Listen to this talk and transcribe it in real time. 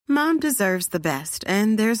Mom deserves the best,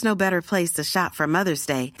 and there's no better place to shop for Mother's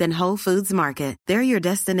Day than Whole Foods Market. They're your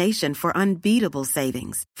destination for unbeatable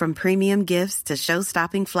savings, from premium gifts to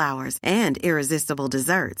show-stopping flowers and irresistible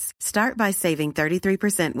desserts. Start by saving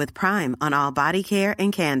 33% with Prime on all body care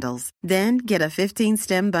and candles. Then get a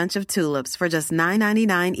 15-stem bunch of tulips for just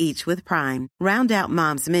 $9.99 each with Prime. Round out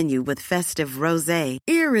Mom's menu with festive rosé,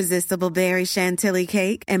 irresistible berry chantilly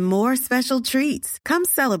cake, and more special treats. Come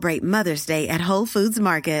celebrate Mother's Day at Whole Foods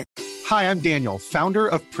Market. Hi, I'm Daniel, founder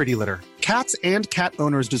of Pretty Litter. Cats and cat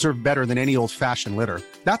owners deserve better than any old-fashioned litter.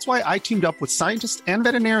 That's why I teamed up with scientists and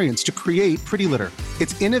veterinarians to create Pretty Litter.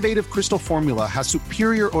 Its innovative crystal formula has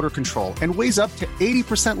superior odor control and weighs up to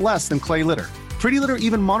 80% less than clay litter. Pretty Litter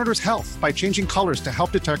even monitors health by changing colors to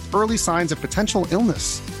help detect early signs of potential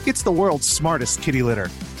illness. It's the world's smartest kitty litter.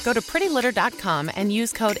 Go to prettylitter.com and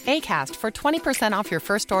use code ACAST for 20% off your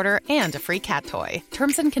first order and a free cat toy.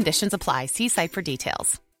 Terms and conditions apply. See site for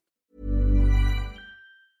details.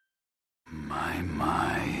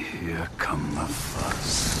 My, here come the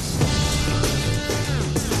fuzz.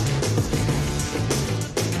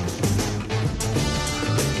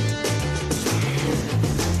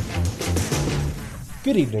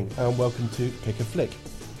 Good evening and welcome to Pick a Flick.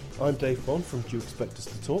 I'm Dave Bond from Do You Expect Us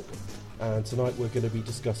to Talk, and tonight we're going to be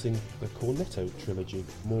discussing the Cornetto trilogy.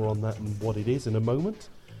 More on that and what it is in a moment.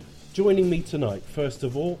 Joining me tonight, first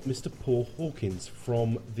of all, Mr. Paul Hawkins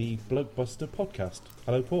from the Blockbuster podcast.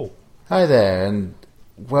 Hello, Paul. Hi there, and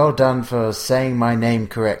well done for saying my name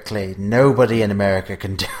correctly. Nobody in America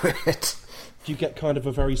can do it. Do you get kind of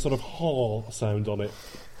a very sort of ha sound on it?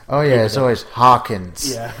 Oh yeah, it's always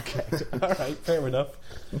Harkins. Yeah, okay. Alright, fair enough.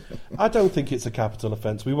 I don't think it's a capital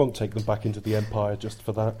offence. We won't take them back into the Empire just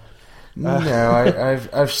for that. No,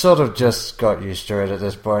 I've sort of just got used to it at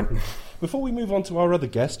this point. Before we move on to our other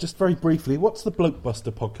guest, just very briefly, what's the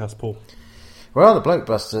Blockbuster podcast, Paul? Well, the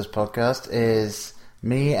Blockbusters podcast is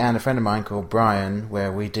me and a friend of mine called Brian,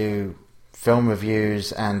 where we do film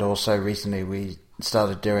reviews, and also recently we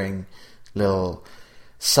started doing little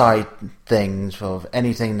side things of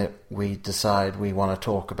anything that we decide we want to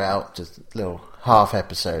talk about, just little half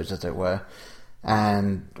episodes as it were,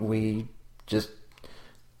 and we just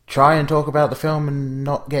try and talk about the film and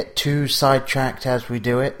not get too sidetracked as we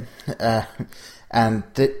do it. And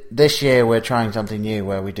this year we're trying something new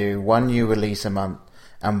where we do one new release a month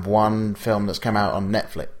and one film that's come out on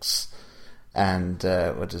Netflix, and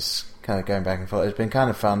we're just kind of going back and forth. It's been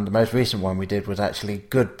kind of fun. The most recent one we did was actually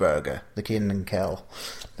Good Burger, the Keenan and Kel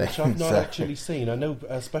thing. Which I've not actually seen. I know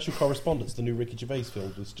Special Correspondence, the new Ricky Gervais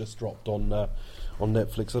film, was just dropped on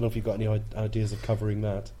Netflix. I don't know if you've got any ideas of covering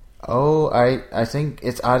that. Oh, I think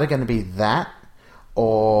it's either going to be that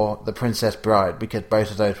or The Princess Bride, because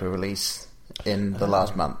both of those were released in the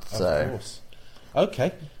last month. So. Of course.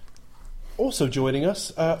 Okay. Also joining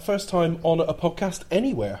us, first time on a podcast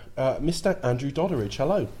anywhere, Mr. Andrew Dodderidge.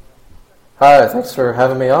 Hello. Hi, thanks for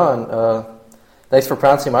having me on. Thanks for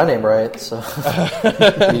pronouncing my name right. So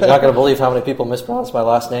you're not going to believe how many people mispronounce my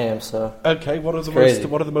last name. So okay, what are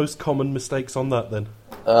the most common mistakes on that then?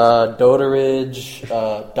 Dodderidge,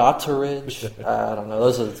 Dotteridge. I don't know.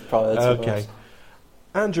 Those are probably the two most.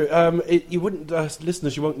 Andrew, you wouldn't,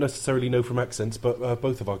 listeners, you won't necessarily know from accents, but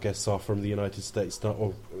both of our guests are from the United States,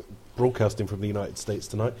 or broadcasting from the United States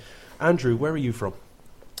tonight. Andrew, where are you from?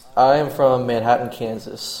 I am from Manhattan,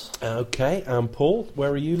 Kansas. Okay, and Paul,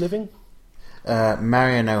 where are you living?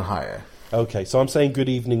 Marion, Ohio. Okay, so I'm saying good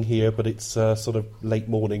evening here, but it's sort of late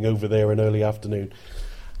morning over there and early afternoon.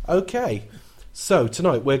 Okay, so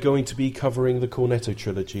tonight we're going to be covering the Cornetto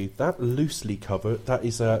trilogy. That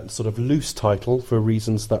is a sort of loose title for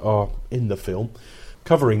reasons that are in the film,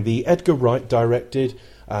 covering the Edgar Wright directed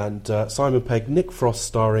and Simon Pegg, Nick Frost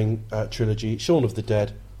starring trilogy, Shaun of the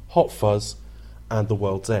Dead, Hot Fuzz, and The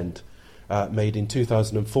World's End, made in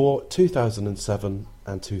 2004, 2007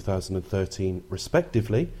 and 2013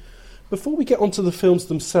 respectively. Before we get onto the films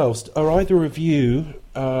themselves, are either of you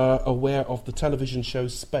aware of the television show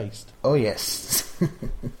Spaced? Oh yes.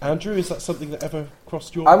 Andrew, is that something that ever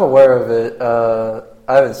crossed your mind? I'm aware of it.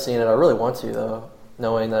 I haven't seen it. I really want to, though,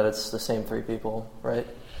 knowing that it's the same three people, right?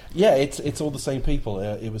 Yeah, it's all the same people.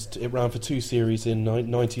 It ran for two series in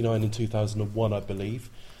 1999 and 2001, I believe.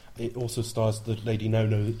 It also stars the lady now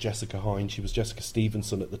known as Jessica Hine. She was Jessica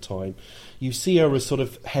Stevenson at the time. You see her as sort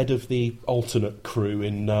of head of the alternate crew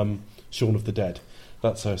in Shaun of the Dead.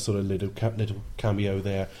 That's her sort of little cameo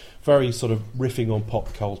there. Very sort of riffing on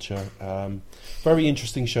pop culture. Very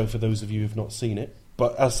interesting show for those of you who have not seen it.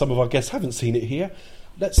 But as some of our guests haven't seen it here,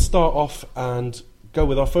 let's start off and go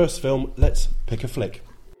with our first film. Let's pick a flick.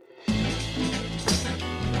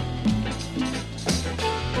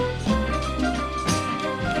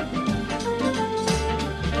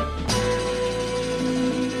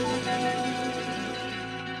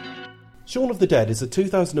 Shaun of the Dead is a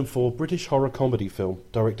 2004 British horror comedy film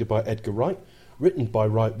directed by Edgar Wright, written by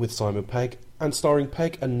Wright with Simon Pegg, and starring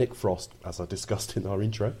Pegg and Nick Frost, as I discussed in our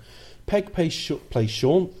intro. Pegg plays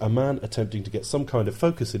Shaun, a man attempting to get some kind of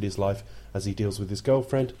focus in his life as he deals with his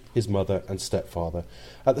girlfriend, his mother and stepfather.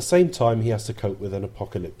 At the same time, he has to cope with an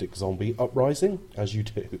apocalyptic zombie uprising, as you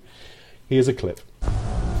do. Here's a clip.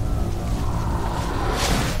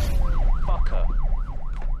 Fucker.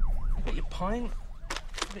 You got your pint?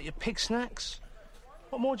 You got your pig snacks?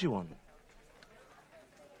 What more do you want?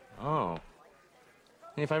 Oh.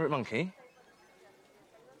 Your favourite monkey?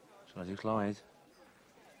 Shall I do Clyde?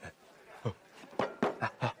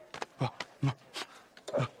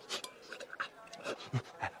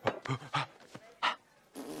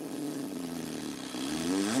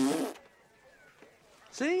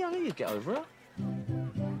 See, I knew you'd get over it.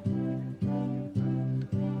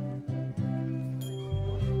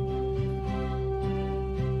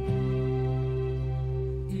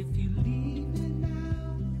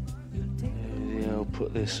 Maybe I'll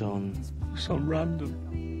put this on some random.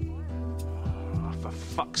 Oh, for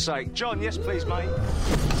fuck's sake. John, yes please, mate. You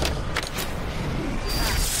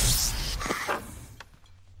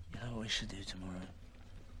know what we should do tomorrow?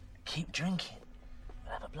 Keep drinking.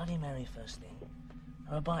 We'll have a Bloody Mary first thing.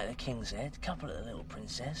 Have a bite of the King's Head, couple of the Little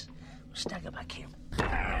Princess. We'll stagger back in.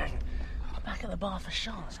 Back at the bar for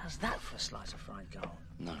shots. How's that for a slice of fried gold?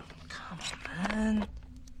 No. Come on, man.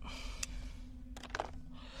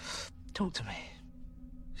 Talk to me.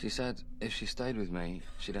 She said if she stayed with me,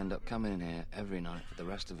 she'd end up coming in here every night for the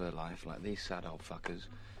rest of her life, like these sad old fuckers,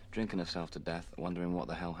 drinking herself to death, wondering what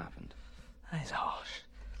the hell happened. That is harsh.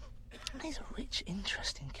 These are rich,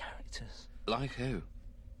 interesting characters. Like who?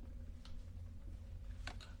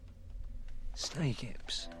 Snake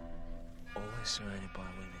Gibbs, always surrounded by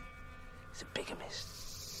women. He's a bigamist.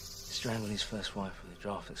 Strangled his first wife with a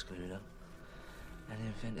draft excluder and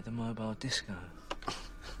invented the mobile disco.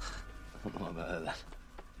 What about her then?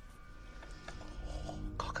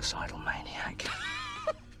 Coccicidal maniac.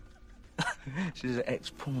 She's an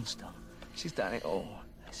ex-porn star. She's done it all.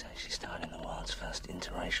 They say she started in the world's first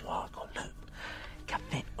interracial hardcore loop.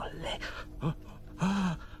 Capit ole.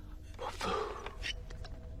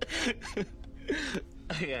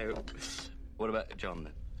 Yeah, what about John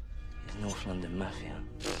then? He's North London Mafia.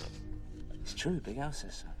 It's true, Big Al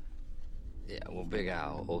says so. Yeah, well, Big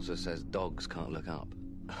Al also says dogs can't look up.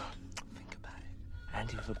 Think about it.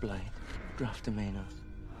 Andy with a blade, gruff demeanour,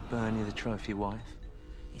 Bernie the trophy wife.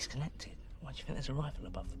 He's connected. Why do you think there's a rifle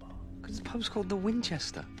above the bar? Because the pub's called the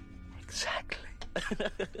Winchester. Exactly.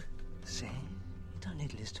 See? You don't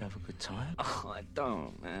need Liz to have a good time. Oh, I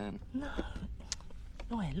don't, man. No.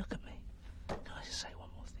 No, hey, look at me. Can I just say one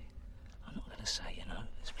more thing? I'm not going to say,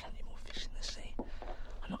 there's plenty more fish in the sea.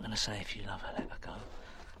 I'm not going to say if you love her, let her go.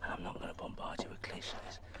 And I'm not going to bombard you with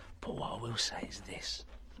cliches. But what I will say is this.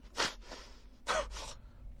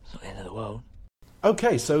 It's not the end of the world.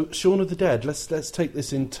 Okay, so Shaun of the Dead. Let's take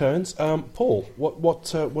this in turns. Paul,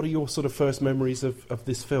 what are your sort of first memories of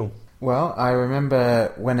this film? Well, I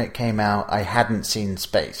remember when it came out, I hadn't seen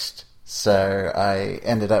Spaced, so I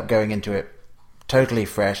ended up going into it totally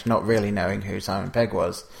fresh, not really knowing who Simon Pegg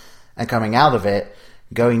was, and coming out of it,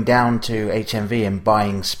 going down to HMV and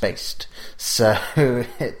buying Spaced. So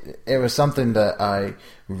it was something that I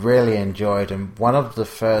really enjoyed, and one of the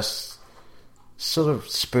first sort of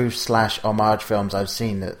spoof/homage films I've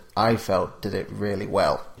seen that I felt did it really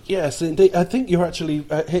well. Yes, indeed. I think you're actually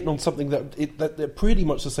hitting on something that pretty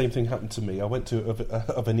much the same thing happened to me. I went to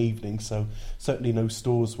of an evening, so certainly no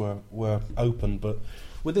stores were open, but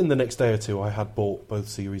within the next day or two I had bought both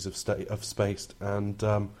series of Spaced and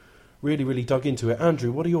really, really dug into it.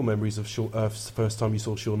 Andrew, what are your memories of first time you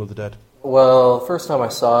saw Shaun of the Dead? Well, first time I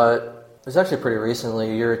saw it was actually pretty recently,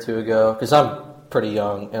 a year or two ago, because I'm pretty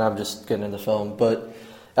young and I'm just getting into film, but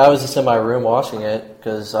I was just in my room watching it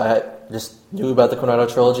because I just knew about the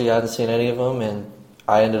Cornetto trilogy. I hadn't seen any of them, and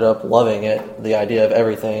I ended up loving it, the idea of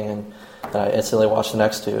everything, and I instantly watched the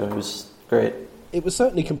next two. It was great. It was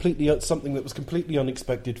certainly something that was completely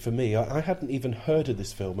unexpected for me. I hadn't even heard of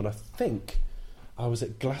this film, and I think I was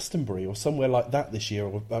at Glastonbury or somewhere like that this year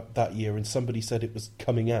or that year, and somebody said it was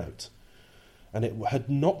coming out. And it had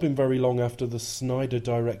not been very long after the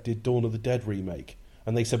Snyder-directed Dawn of the Dead remake.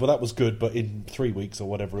 And they said, well, that was good, but in 3 weeks or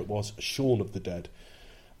whatever it was, Shaun of the Dead.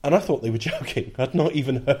 And I thought they were joking. I'd not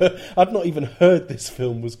even heard this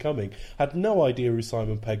film was coming. Had no idea who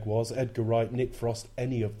Simon Pegg was, Edgar Wright, Nick Frost,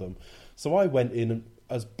 any of them. So I went in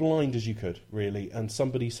as blind as you could, really. And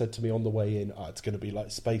somebody said to me on the way in, it's going to be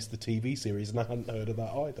like Space, the TV series, and I hadn't heard of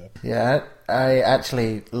that either. Yeah, I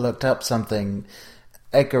actually looked up something.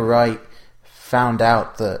 Edgar Wright found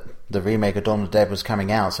out that the remake of Dawn of the Dead was coming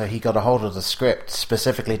out, so he got a hold of the script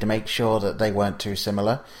specifically to make sure that they weren't too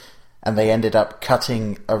similar. And they ended up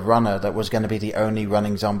cutting a runner that was going to be the only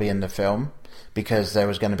running zombie in the film, because there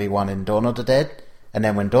was going to be one in Dawn of the Dead, and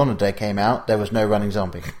then when Dawn of the Dead came out, there was no running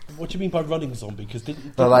zombie. What do you mean by running zombie? Because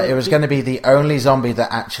it was going to be the only zombie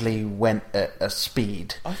that actually went at a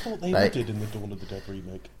speed. I thought they did in the Dawn of the Dead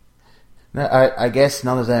remake. No, I guess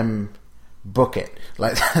none of them book it.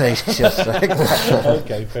 Like they just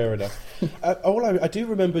Okay, fair enough. I do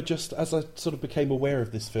remember, just as I sort of became aware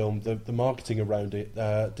of this film, the marketing around it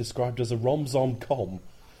described as a rom-com,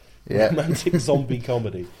 romantic zombie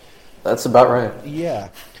comedy. That's about right. Yeah.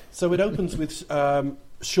 So it opens with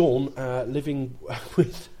Sean living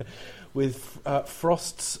with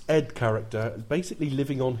Frost's Ed character, basically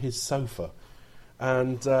living on his sofa,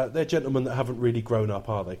 and they're gentlemen that haven't really grown up,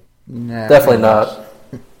 are they? No, definitely not.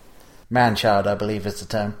 Man-child, I believe is the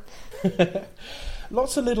term.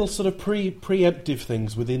 Lots of little sort of preemptive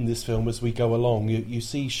things within this film as we go along. You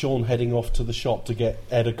see Sean heading off to the shop to get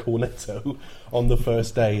Ed a cornetto on the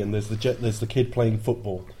first day, and there's the kid playing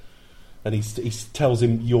football, and he tells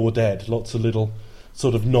him, "You're dead." Lots of little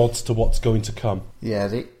sort of nods to what's going to come. Yeah,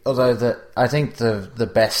 I think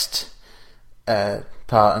the best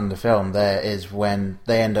part in the film there is when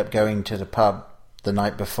they end up going to the pub the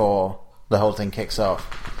night before the whole thing kicks off,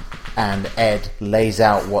 and Ed lays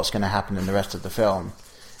out what's going to happen in the rest of the film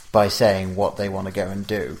by saying what they want to go and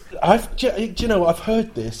do. I've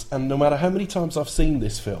heard this, and no matter how many times I've seen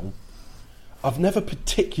this film, I've never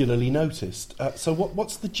particularly noticed. So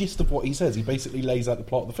what's the gist of what he says? He basically lays out the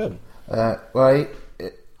plot of the film.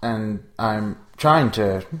 And I'm trying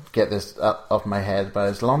to get this up off my head, but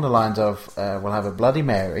it's along the lines of we'll have a Bloody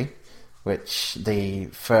Mary, which the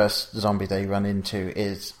first zombie they run into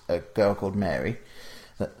is a girl called Mary.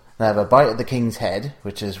 They have a bite at the King's Head,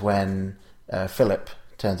 which is when Philip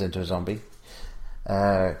turns into a zombie.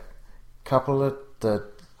 Couple of the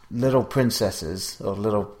little princesses, or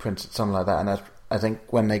little prince, something like that, and I think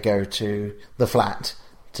when they go to the flat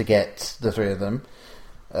to get the three of them,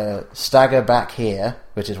 stagger back here,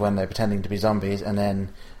 which is when they're pretending to be zombies, and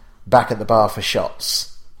then back at the bar for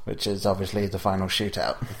shots, which is obviously the final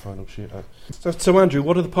shootout. The final shootout. So Andrew,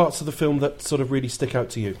 what are the parts of the film that sort of really stick out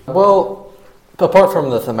to you? Well, apart from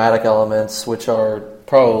the thematic elements, which are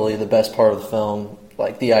probably the best part of the film,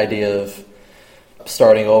 like the idea of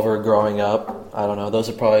starting over, growing up, I don't know, those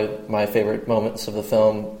are probably my favorite moments of the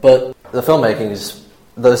film. But the filmmaking is,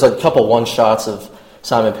 there's a couple one-shots of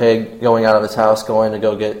Simon Pegg going out of his house, going to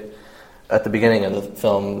go get, at the beginning of the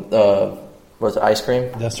film, was it ice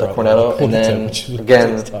cream? That's the right. Cornetto. And then,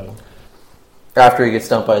 again, after he gets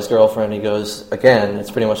dumped by his girlfriend, he goes, again,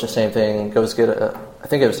 it's pretty much the same thing, goes get I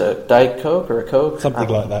think it was a Diet Coke or a Coke? Something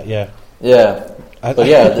like that, yeah. Yeah. But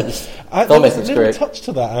yeah, filmmaking's great. There's a touch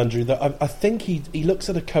to that, Andrew, that I think he looks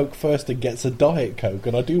at a Coke first and gets a Diet Coke,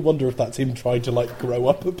 and I do wonder if that's him trying to, like, grow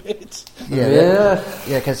up a bit. Yeah,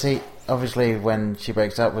 because he, obviously, when she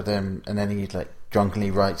breaks up with him, and then he, like,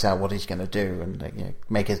 drunkenly writes out what he's going to do and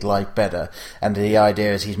make his life better, and the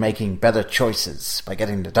idea is he's making better choices by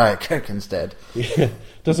getting the Diet Coke instead. Yeah,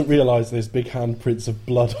 doesn't realise there's big handprints of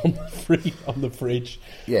blood on the fridge.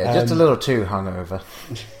 Yeah, just a little too hungover.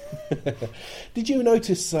 Did you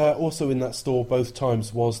notice also in that store both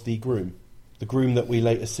times was the groom that we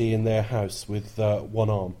later see in their house with one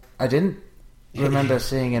arm? I didn't remember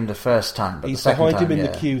seeing him the first time, but he's the second behind time, him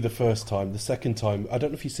in the queue the first time. The second time, I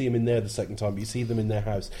don't know if you see him in there the second time, but you see them in their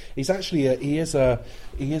house. He's actually he is an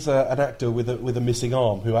actor with a missing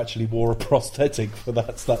arm who actually wore a prosthetic for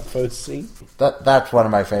that first scene. That's one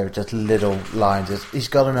of my favourite just little lines. Is he's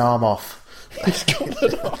got an arm off. He's got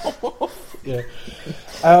an arm off. Yeah.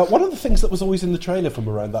 One of the things that was always in the trailer from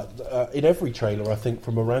around that, in every trailer, I think,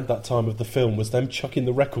 from around that time of the film, was them chucking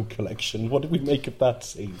the record collection. What did we make of that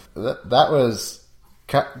scene? That was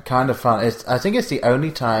kind of fun. I think it's the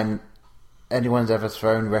only time anyone's ever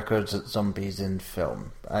thrown records at zombies in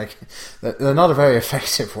film. They're not a very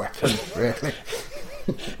effective weapon, really.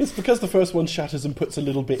 It's because the first one shatters and puts a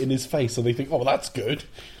little bit in his face, and they think, oh, that's good.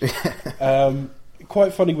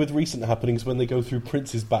 Quite funny with recent happenings when they go through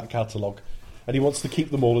Prince's back catalogue, and he wants to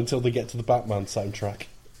keep them all until they get to the Batman soundtrack.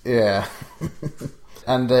 Yeah.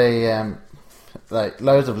 And they, like,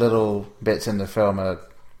 loads of little bits in the film are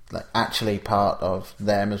like actually part of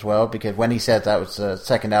them as well, because when he said that was the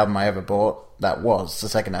second album I ever bought, that was the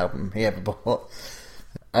second album he ever bought.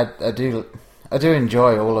 I do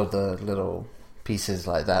enjoy all of the little pieces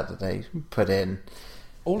like that they put in.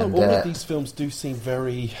 All of these films do seem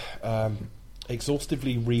very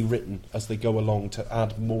exhaustively rewritten as they go along to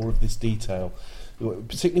add more of this detail.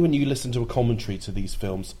 Particularly when you listen to a commentary to these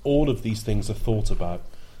films, all of these things are thought about.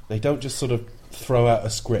 They don't just sort of throw out a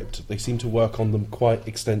script. They seem to work on them quite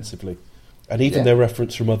extensively. And even their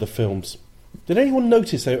reference from other films. Did anyone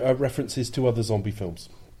notice references to other zombie films?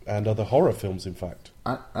 And other horror films, in fact?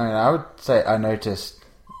 I mean, I would say I noticed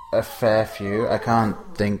a fair few. I can't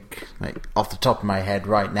think, off the top of my head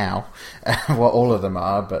right now, what all of them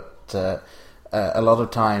are, but a lot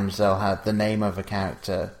of times they'll have the name of a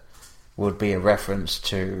character would be a reference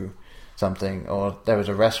to something, or there was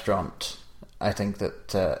a restaurant, I think,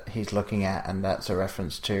 that he's looking at, and that's a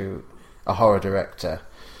reference to a horror director.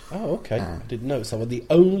 Oh, okay. I didn't notice that one. The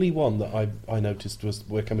only one that I noticed was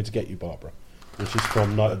We're Coming to Get You, Barbara, which is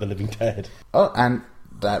from Night of the Living Dead. Oh, and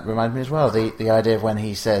that reminded me as well, the idea of when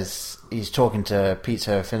he says he's talking to Pete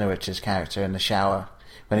Serafinowicz' character in the shower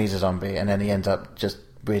when he's a zombie, and then he ends up just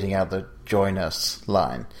reading out the "join us"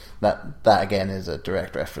 line. That again is a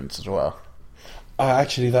direct reference as well.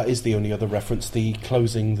 Actually, that is the only other reference. The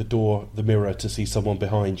closing the door, the mirror to see someone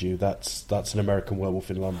behind you. That's an American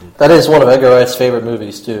Werewolf in London. That is one of Edgar Wright's favorite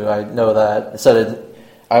movies too. I know that.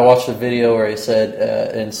 I watched a video where he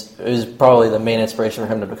said it was probably the main inspiration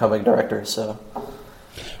for him to become a director. So,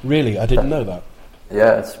 really, I didn't know that.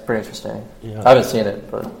 Yeah, it's pretty interesting. Yeah. I haven't seen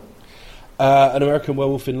it, but An American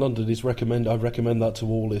Werewolf in London is I recommend that to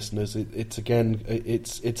all listeners.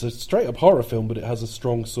 It's a straight up horror film, but it has a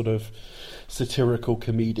strong sort of satirical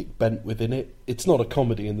comedic bent within it. It's not a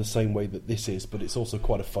comedy in the same way that this is, but it's also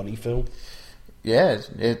quite a funny film. Yeah,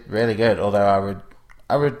 it's really good. Although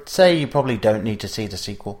I would say you probably don't need to see the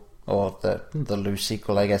sequel, or the loose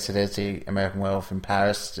sequel, I guess it is, the American Werewolf in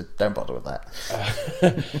Paris. Don't bother with that.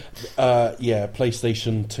 Yeah,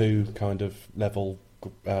 PlayStation 2 kind of level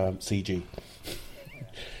CG.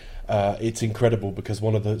 It's incredible because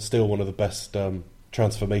one of the best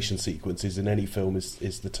transformation sequences in any film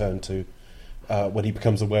is the turn to when he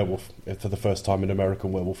becomes a werewolf for the first time in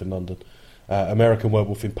American Werewolf in London. American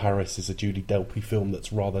Werewolf in Paris is a Judy Delpy film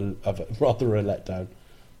that's rather a letdown,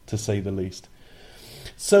 to say the least.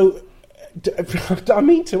 So, I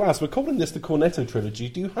mean to ask, we're calling this the Cornetto trilogy.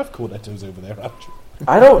 Do you have Cornettos over there, Andrew?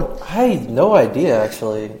 I have no idea,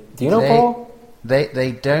 actually. Do you know, Paul?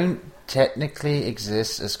 They don't technically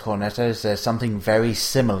exist as Cornettos. There's something very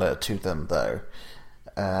similar to them, though.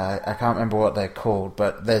 I can't remember what they're called,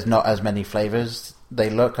 but there's not as many flavors. They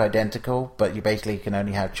look identical, but you basically can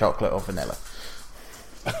only have chocolate or vanilla.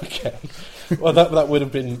 Okay. Well, that would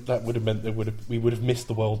have meant we would have missed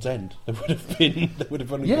the world's end. There would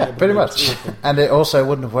have only been pretty much. And it also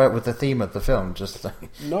wouldn't have worked with the theme of the film.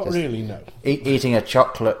 Not really, no. Eating a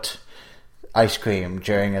chocolate ice cream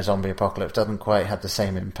during a zombie apocalypse doesn't quite have the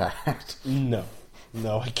same impact. No,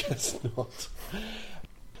 I guess not.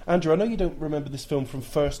 Andrew, I know you don't remember this film from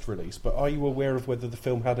first release, but are you aware of whether the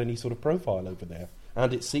film had any sort of profile over there,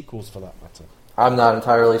 and its sequels for that matter? I'm not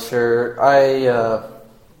entirely sure.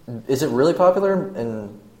 Is it really popular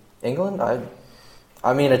in England?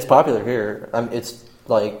 I mean, it's popular here. It's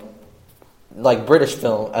like British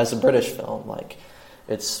film, as a British film, like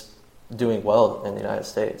it's doing well in the United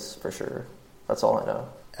States for sure. That's all I know.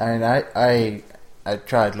 I mean, I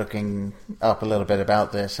tried looking up a little bit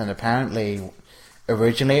about this, and apparently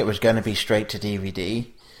originally it was going to be straight to DVD,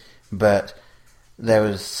 but there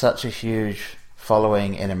was such a huge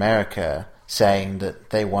following in America saying that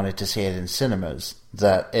they wanted to see it in cinemas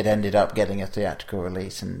that it ended up getting a theatrical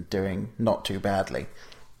release and doing not too badly.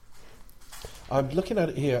 I'm looking at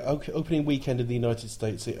it here. Opening weekend in the United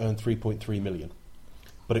States, it earned $3.3 million.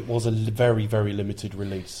 But it was a very, very limited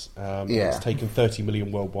release. It's taken $30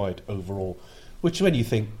 million worldwide overall, which when you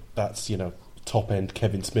think that's, top-end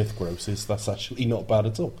Kevin Smith grosses, that's actually not bad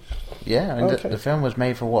at all. Yeah, and the film was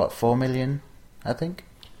made for what, $4 million, I think?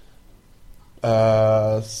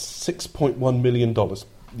 $6.1 million.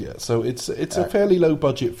 Yeah, so it's a fairly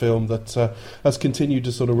low-budget film that has continued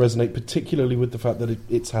to sort of resonate, particularly with the fact that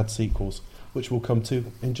it's had sequels, which we'll come to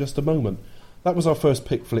in just a moment. That was our first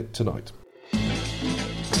pick flick tonight.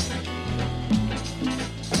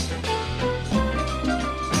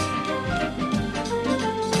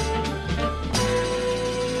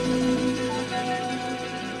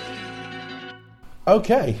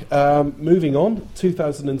 Okay, moving on.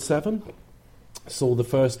 2007 saw the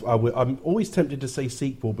first. I'm always tempted to say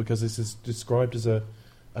sequel because this is described as a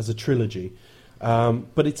trilogy,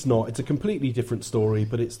 but it's not. It's a completely different story,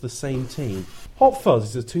 but it's the same team. Hot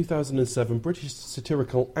Fuzz is a 2007 British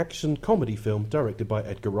satirical action comedy film directed by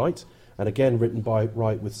Edgar Wright, and again written by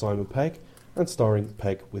Wright with Simon Pegg, and starring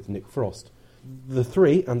Pegg with Nick Frost. The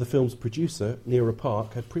three and the film's producer, Nira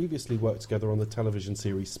Park, had previously worked together on the television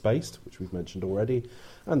series Spaced, which we've mentioned already,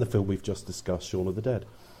 and the film we've just discussed, Shaun of the Dead.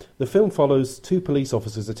 The film follows two police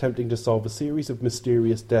officers attempting to solve a series of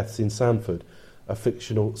mysterious deaths in Sanford, a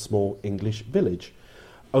fictional small English village.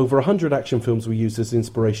 Over 100 action films were used as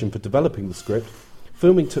inspiration for developing the script.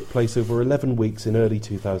 Filming took place over 11 weeks in early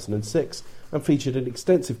 2006 and featured an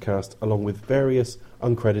extensive cast along with various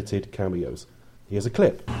uncredited cameos. Here's a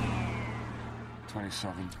clip.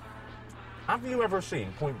 27. Have you ever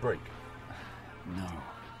seen Point Break? No.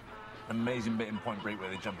 Amazing bit in Point Break where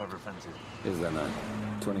they jump over fences. Is there no?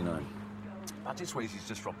 29. Patrick Swayze's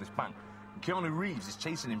just robbed this bank. Keanu Reeves is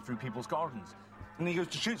chasing him through people's gardens. And he goes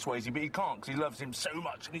to shoot Swayze, but he can't because he loves him so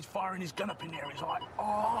much. And he's firing his gun up in the air. He's like,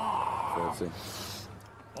 oh. 30.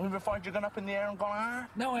 Have you ever fired your gun up in the air and gone, ah?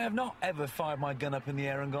 No, I have not ever fired my gun up in the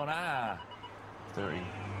air and gone, ah. 30.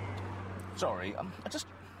 Sorry, I just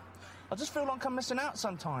feel like I'm missing out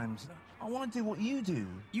sometimes. I want to do what you do.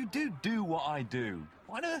 You do what I do.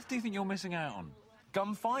 What on earth do you think you're missing out on?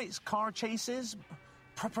 Gunfights, car chases,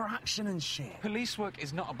 proper action and shit. Police work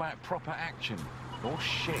is not about proper action. Or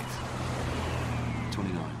shit.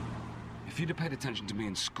 29. If you'd have paid attention to me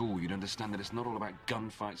in school, you'd understand that it's not all about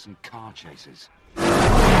gunfights and car chases.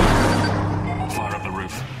 Fire up the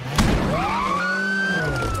roof.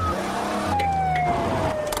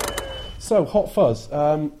 So, Hot Fuzz,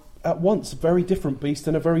 at once a very different beast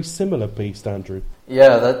and a very similar beast, Andrew.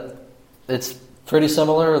 Yeah, it's pretty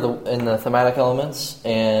similar in the thematic elements,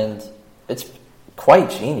 and it's quite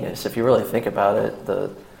genius if you really think about it,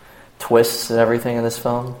 the twists and everything in this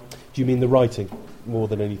film. Do you mean the writing more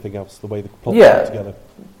than anything else, the way the plot comes together?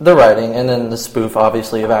 The writing, and then the spoof,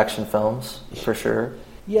 obviously, of action films, for sure.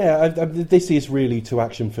 Yeah, this is really to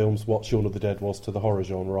action films what Shaun of the Dead was to the horror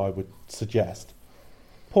genre, I would suggest.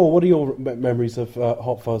 Paul, what are your memories of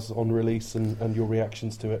Hot Fuzz on release and your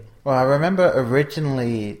reactions to it? Well, I remember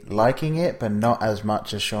originally liking it, but not as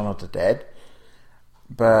much as Shaun of the Dead.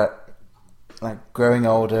 But like growing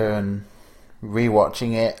older and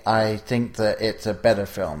rewatching it, I think that it's a better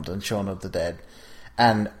film than Shaun of the Dead.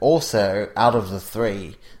 And also, out of the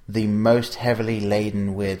three, the most heavily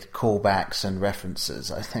laden with callbacks and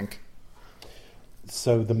references, I think.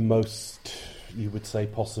 So the most, you would say,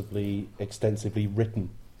 possibly extensively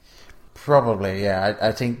written? Probably, yeah.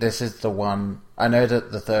 I think this is the one. I know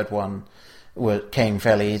that the third one came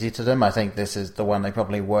fairly easy to them. I think this is the one they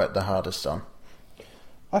probably worked the hardest on.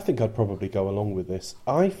 I think I'd probably go along with this.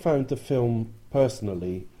 I found the film,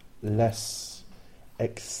 personally, less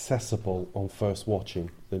accessible on first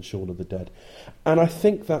watching than Shaun of the Dead. And I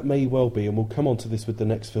think that may well be, and we'll come on to this with the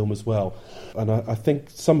next film as well, and I think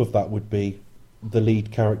some of that would be the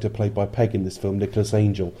lead character played by Peg in this film, Nicholas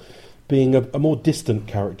Angel, being a more distant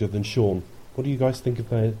character than Shaun. What do you guys think of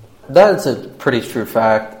that? That's a pretty true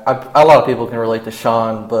fact. A lot of people can relate to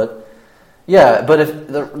Shaun, but yeah, but if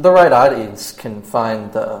the right audience can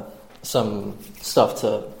find some stuff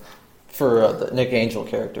for the Nick Angel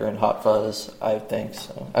character in Hot Fuzz, I think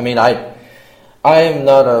so. I mean, I am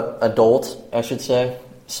not an adult, I should say,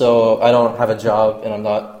 so I don't have a job, and I'm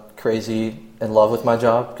not crazy in love with my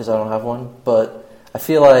job because I don't have one. But I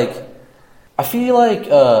feel like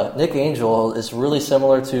Nick Angel is really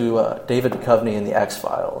similar to David Duchovny in the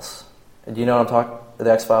X-Files. Do you know what I'm talking?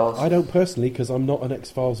 The X-Files? I don't personally, because I'm not an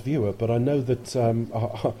X-Files viewer, but I know that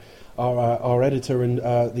our editor and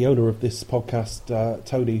the owner of this podcast,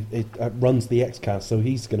 Tony, runs the X-Cast, so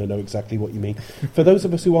he's going to know exactly what you mean. For those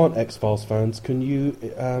of us who aren't X-Files fans, can you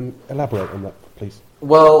elaborate on that, please?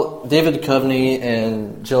 Well, David Duchovny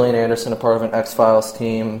and Gillian Anderson are part of an X-Files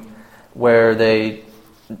team where they're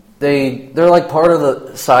like part of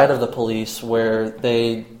the side of the police where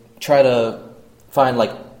they try to find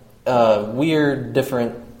like weird,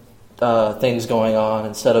 different things going on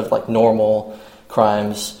instead of like normal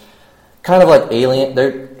crimes. Kind of like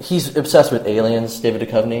Alien. He's obsessed with aliens, David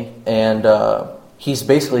Duchovny, and he's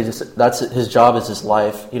basically that's his job, is his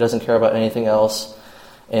life. He doesn't care about anything else.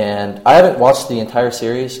 And I haven't watched the entire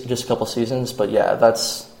series, just a couple seasons, but yeah,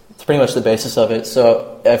 that's pretty much the basis of it.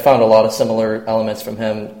 So I found a lot of similar elements from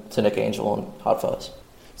him to Nick Angel and Hot Fuzz.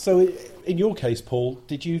 So in your case, Paul,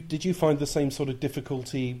 did you find the same sort of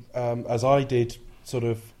difficulty as I did, sort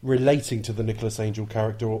of relating to the Nicholas Angel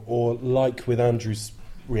character, or like with Andrew's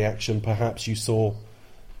reaction, perhaps you saw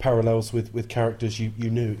parallels with characters you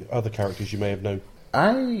knew, other characters you may have known?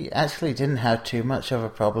 I actually didn't have too much of a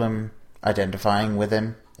problem identifying with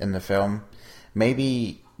him in the film.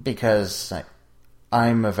 Maybe because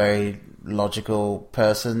I'm a very logical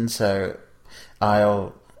person, so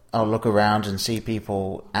I'll look around and see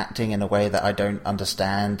people acting in a way that I don't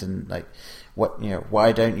understand, and like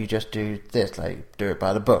why don't you just do this? Like, do it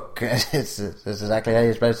by the book. It's exactly how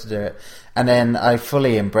you're supposed to do it. And then I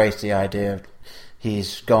fully embrace the idea of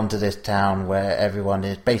he's gone to this town where everyone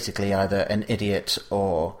is basically either an idiot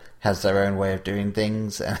or has their own way of doing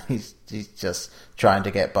things, and he's just trying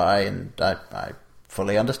to get by, and I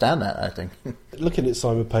fully understand that, I think. Looking at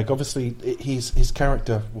Simon Pegg, obviously his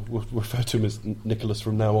character, we'll refer to him as Nicholas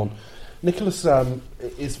from now on. Nicholas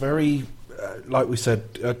is very, like we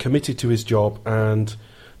said, committed to his job, and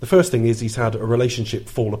the first thing is he's had a relationship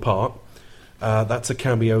fall apart. That's a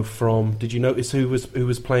cameo from, did you notice who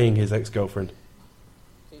was playing his ex-girlfriend?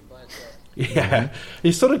 Yeah,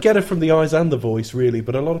 you sort of get it from the eyes and the voice, really,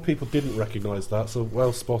 but a lot of people didn't recognise that, so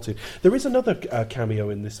well spotted. There is another cameo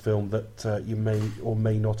in this film that you may or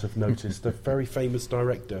may not have noticed, a very famous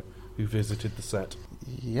director who visited the set.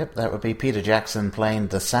 Yep, that would be Peter Jackson playing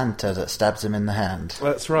the Santa that stabs him in the hand.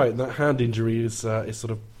 That's right, that hand injury is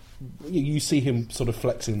sort of... You see him sort of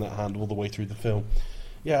flexing that hand all the way through the film.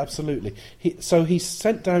 Yeah, absolutely. So he's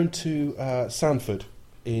sent down to Sandford,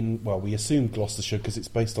 we assume Gloucestershire because it's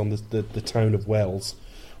based on the town of Wells,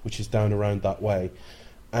 which is down around that way.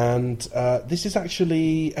 And this is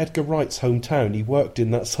actually Edgar Wright's hometown. He worked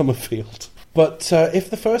in that summer field. But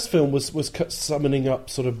if the first film was summoning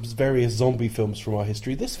up sort of various zombie films from our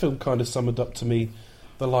history, this film kind of summoned up to me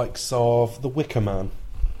the likes of The Wicker Man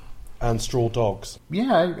and Straw Dogs.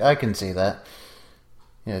 Yeah, I can see that.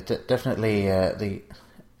 Yeah, definitely the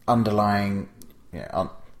underlying...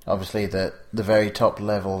 obviously, the very top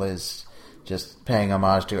level is just paying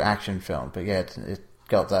homage to action film, but yeah, it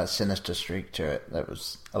got that sinister streak to it. That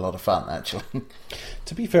was a lot of fun, actually.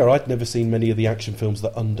 To be fair, I'd never seen many of the action films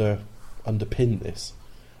that underpin this.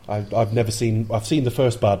 I've seen the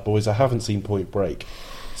first Bad Boys. I haven't seen Point Break,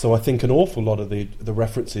 so I think an awful lot of the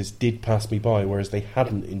references did pass me by, whereas they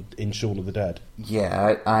hadn't in Shaun of the Dead.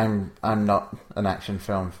 Yeah, I'm not an action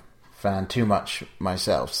film fan too much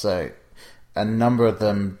myself, so a number of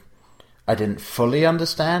them I didn't fully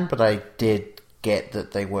understand, but I did get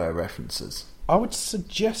that they were references. I would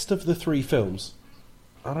suggest of the three films,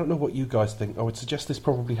 I don't know what you guys think, I would suggest this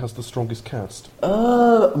probably has the strongest cast.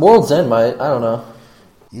 World's End might, I don't know.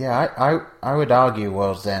 Yeah, I would argue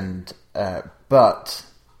World's End, but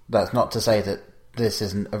that's not to say that this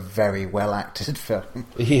isn't a very well-acted film.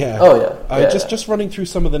 Yeah. Oh, yeah. Just running through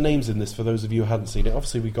some of the names in this for those of you who hadn't seen it.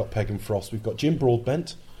 Obviously, we've got Pegg and Frost. We've got Jim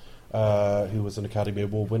Broadbent, who was an Academy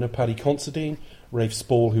Award winner, Paddy Considine, Rafe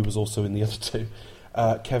Spall, who was also in the other two,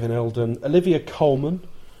 Kevin Eldon, Olivia Colman,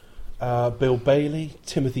 Bill Bailey,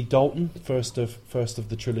 Timothy Dalton, first of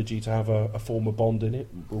the trilogy to have a former Bond in it,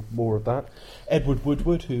 more of that, Edward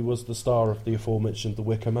Woodward, who was the star of the aforementioned The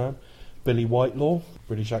Wicker Man, Billy Whitelaw,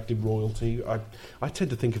 British acting royalty. I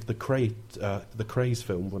tend to think of the Craze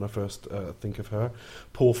film when I first think of her.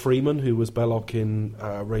 Paul Freeman, who was Belloc in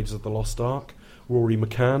Raiders of the Lost Ark. Rory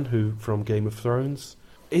McCann, who from Game of Thrones.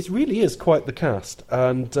 It really is quite the cast,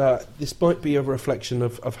 and this might be a reflection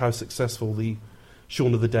of how successful the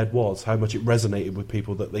Shaun of the Dead was, how much it resonated with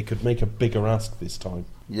people that they could make a bigger ask this time.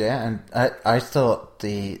 Yeah, and I thought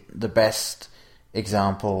the best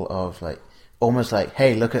example of almost like,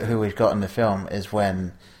 hey, look at who we've got in the film, is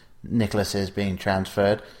when Nicholas is being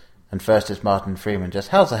transferred, and first it's Martin Freeman, just,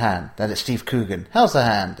 how's the hand? Then it's Steve Coogan, how's the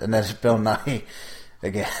hand? And then it's Bill Nighy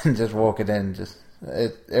again, just walking in.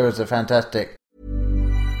 It was a fantastic...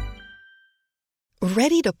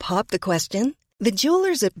 Ready to pop the question? The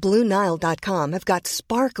jewelers at BlueNile.com have got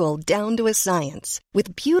sparkle down to a science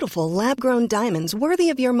with beautiful lab-grown diamonds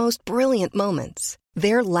worthy of your most brilliant moments.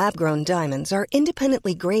 Their lab-grown diamonds are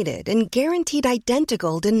independently graded and guaranteed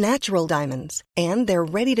identical to natural diamonds, and they're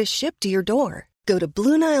ready to ship to your door. Go to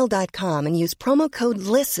BlueNile.com and use promo code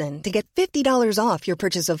LISTEN to get $50 off your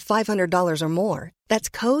purchase of $500 or more. That's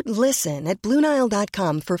code LISTEN at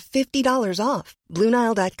BlueNile.com for $50 off.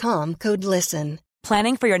 BlueNile.com, code LISTEN.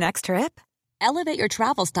 Planning for your next trip? Elevate your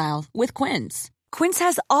travel style with Quince. Quince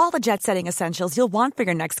has all the jet-setting essentials you'll want for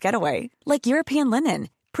your next getaway, like European linen,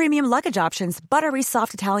 premium luggage options, buttery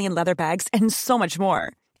soft Italian leather bags, and so much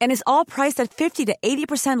more. And is all priced at 50 to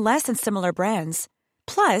 80% less than similar brands.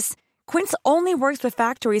 Plus, Quince only works with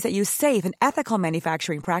factories that use safe and ethical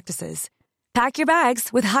manufacturing practices. Pack your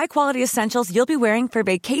bags with high-quality essentials you'll be wearing for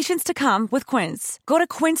vacations to come with Quince. Go to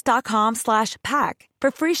quince.com/pack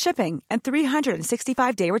for free shipping and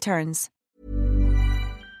 365-day returns.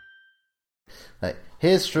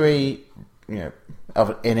 Here's three, in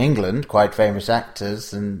England, quite famous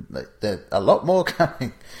actors, and there's a lot more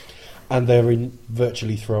coming. And they're in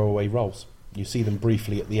virtually throwaway roles. You see them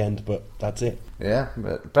briefly at the end, but that's it. Yeah,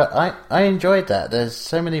 but I enjoyed that. There's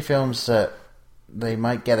so many films that they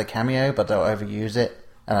might get a cameo, but they'll overuse it.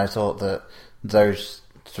 and I thought that those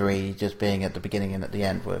three just being at the beginning and at the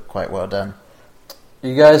end were quite well done. Are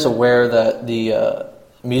you guys aware that the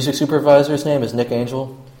music supervisor's name is Nick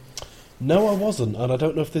Angel? No, I wasn't, and I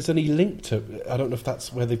don't know if there's any link to. I don't know if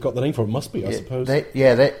that's where they've got the name from. It must be, I suppose. They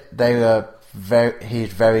were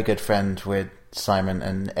he's very good friend with Simon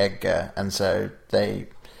and Edgar, and so they,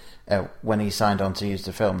 when he signed on to use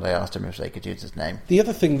the film, they asked him if they could use his name. The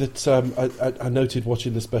other thing that I noted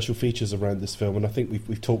watching the special features around this film, and I think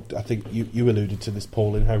we've talked. I think you alluded to this,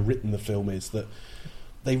 Paul, in how written the film is, that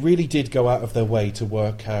they really did go out of their way to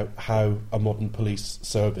work out how a modern police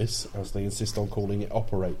service, as they insist on calling it,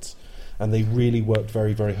 operates. And they really worked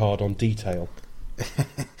very, very hard on detail.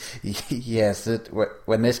 Yes,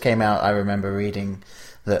 when this came out, I remember reading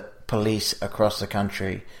that police across the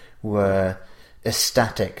country were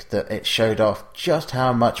ecstatic that it showed off just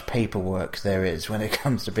how much paperwork there is when it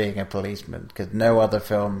comes to being a policeman, because no other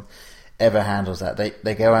film ever handles that.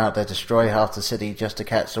 They go out, they destroy half the city just to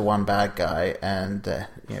catch the one bad guy, and they're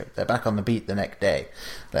back on the beat the next day.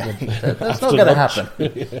 That's not going to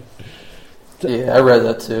happen. Yeah, I read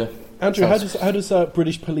that too. Andrew, how does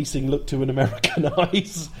British policing look to an American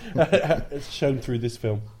eyes? It's shown through this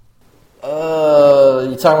film. You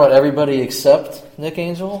talking about everybody except Nick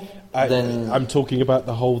Angel? I'm talking about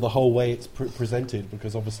the whole way it's presented,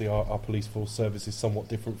 because obviously our police force service is somewhat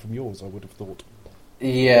different from yours, I would have thought.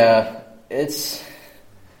 Yeah, it's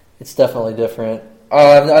definitely different.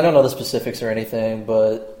 I don't know the specifics or anything,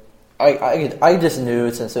 but I just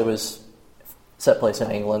knew, since it was set place in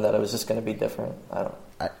England, that it was just going to be different.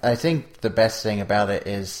 I think the best thing about it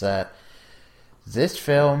is that this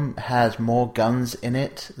film has more guns in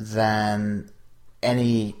it than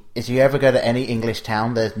any... If you ever go to any English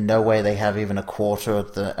town, there's no way they have even a quarter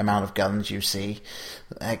of the amount of guns you see.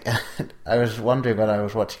 I was wondering when I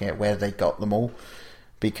was watching it where they got them all,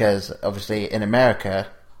 because obviously in America,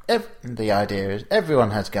 the idea is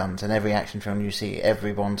everyone has guns. In every action film you see,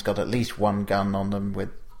 everyone's got at least one gun on them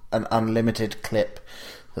with an unlimited clip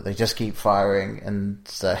that they just keep firing, and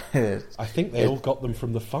so I think they all got them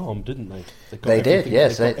from the farm, didn't they? They did,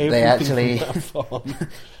 yes. They actually,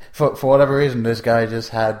 for whatever reason, this guy just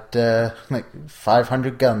had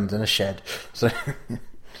 500 guns in a shed. So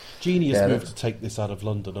genius move to take this out of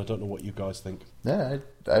London. I don't know what you guys think. Yeah,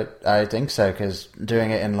 I think so, because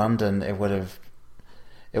doing it in London, it would have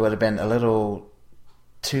been a little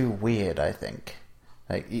too weird, I think.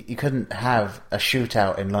 Like, you couldn't have a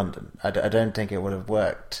shootout in London. I don't think it would have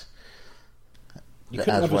worked. You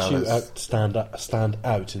couldn't have a shootout stand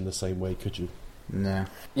out in the same way, could you? No.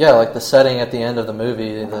 Yeah, like the setting at the end of the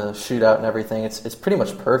movie, the shootout and everything, it's pretty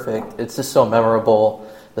much perfect. It's just so memorable.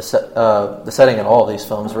 The setting in all of these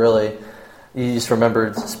films, really. You just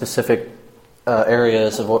remembered specific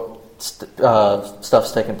areas of what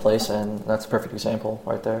stuff's taking place in. That's a perfect example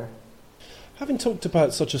right there. Having talked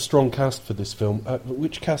about such a strong cast for this film,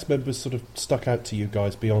 which cast members sort of stuck out to you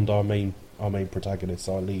guys beyond our main protagonists,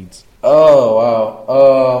 our leads? Oh,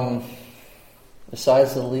 wow.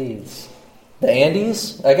 Besides the leads. The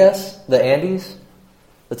Andes, I guess? The Andes?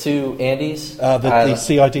 The two Andes? The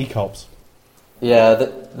CID cops. Yeah,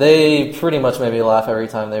 they pretty much made me laugh every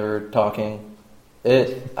time they were talking.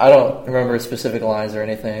 I don't remember specific lines or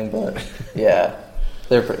anything, but yeah,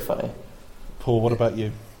 they're pretty funny. Paul, what about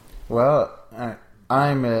you? Well,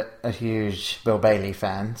 I'm a huge Bill Bailey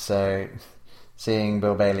fan, so seeing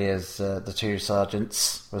Bill Bailey as the two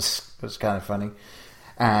sergeants was kind of funny,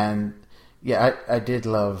 and yeah, I did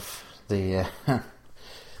love the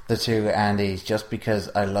two Andys, just because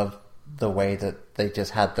I love the way that they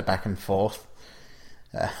just had the back and forth.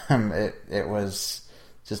 It was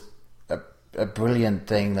just a brilliant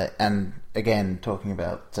thing and again, talking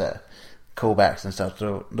about callbacks and stuff,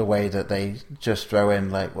 the way that they just throw in,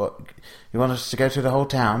 like, what, you want us to go through the whole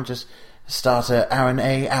town? Just start Aaron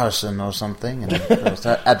A. Arison or something. And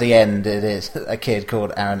at the end, it is a kid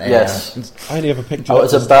called Aaron A. Yes. I only have a picture. I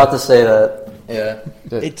was about to say that. Yeah.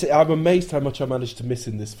 I'm amazed how much I managed to miss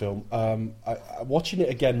in this film. Watching it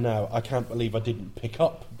again now, I can't believe I didn't pick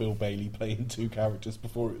up Bill Bailey playing two characters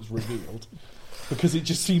before it was revealed, because it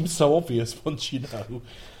just seems so obvious once you know.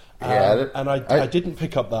 And I didn't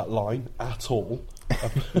pick up that line at all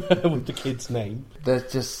with the kid's name. There's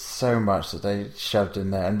just so much that they shoved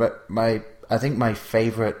in there, but I think my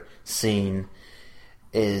favourite scene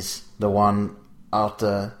is the one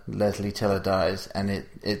after Leslie Tiller dies, and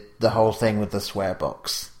the whole thing with the swear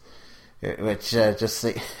box, which if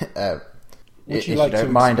you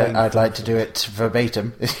don't mind, I'd like to do it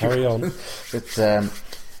verbatim. Carry on.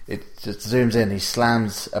 It just zooms in, he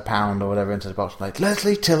slams a pound or whatever into the box, like,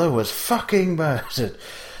 Leslie Tiller was fucking murdered.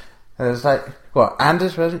 And it's like, what,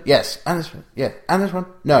 Anders was? Yes, Anders, yeah, Anders won?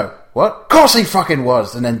 No. What? Of course he fucking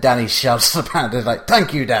was! And then Danny shouts to the band, it's like,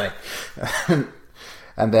 thank you, Danny!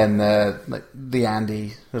 And then the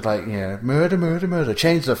Andy was like, murder, murder, murder,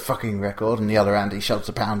 change the fucking record, and the other Andy shouts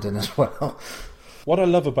a pound in as well. What I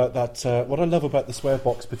love about that, what I love about the swear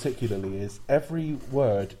box particularly is every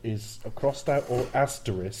word is crossed out or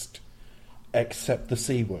asterisked except the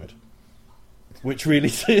C word, which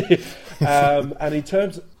really. And in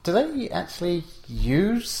terms, do they actually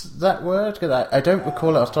use that word? Because I don't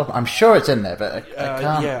recall it off the top. I'm sure it's in there, but I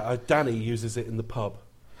can't. Yeah, Danny uses it in the pub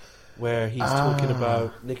where he's talking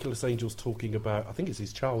about Nicholas Angel's talking about. I think it's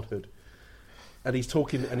his childhood. And he's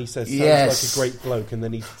talking, and he says, sounds like a great bloke, and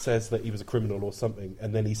then he says that he was a criminal or something,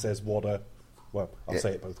 and then he says, I'll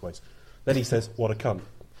say it both ways. Then he says, what a cunt.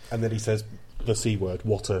 And then he says the C word,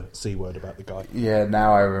 what a C word about the guy. Yeah,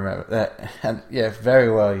 now I remember that. And yeah,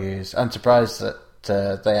 very well used. I'm surprised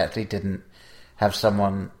that they actually didn't have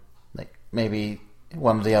someone, like maybe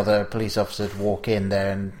one of the other police officers walk in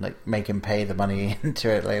there and like make him pay the money into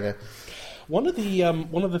it later. One of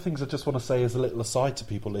the things I just want to say as a little aside to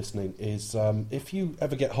people listening is if you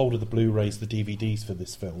ever get hold of the Blu-rays, the DVDs for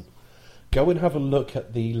this film, go and have a look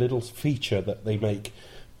at the little feature that they make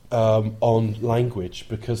on language,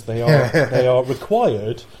 because they are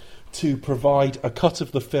required to provide a cut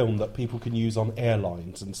of the film that people can use on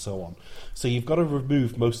airlines and so on. So you've got to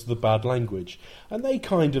remove most of the bad language, and they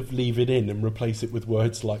kind of leave it in and replace it with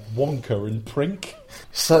words like Wonka and Prink.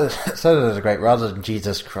 So there's a great, rather than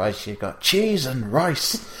Jesus Christ, you've got cheese and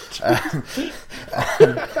rice.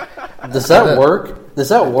 Does that work? Does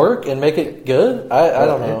that work and make it good? I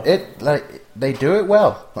don't know. They do it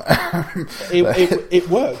well. it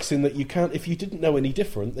works in that you can't. If you didn't know any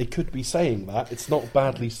different, they could be saying that. It's not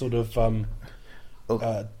badly sort of dubbed,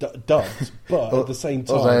 but at the same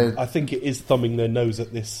time, I think it is thumbing their nose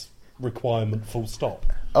at this requirement. Full stop.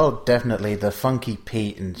 Oh, definitely. The Funky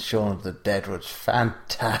Pete and Shaun of the Dead was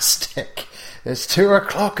fantastic. It's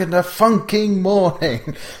 2:00 in the funking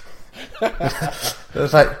morning.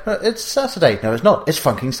 It's like, it's Saturday. No, it's not. It's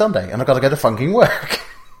funking Sunday, and I've got to go to funking work.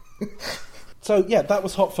 So, yeah, that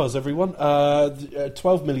was Hot Fuzz, everyone.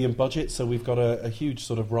 12 million budget, so we've got a huge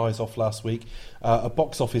sort of rise off last week. A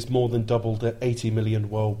box office more than doubled at 80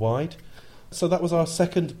 million worldwide. So that was our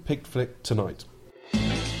second picked flick tonight.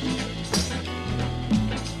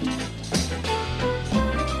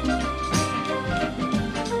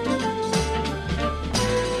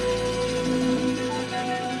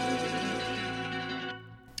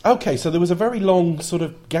 Okay, so there was a very long sort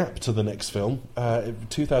of gap to the next film,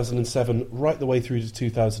 2007 right the way through to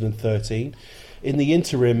 2013. In the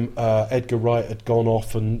interim, Edgar Wright had gone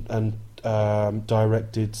off and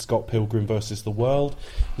directed Scott Pilgrim vs. the World.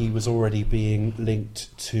 He was already being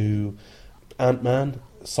linked to Ant-Man.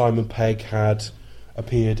 Simon Pegg had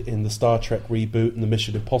appeared in the Star Trek reboot and the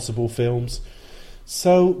Mission Impossible films.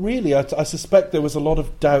 So really, I suspect there was a lot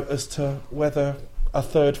of doubt as to whether a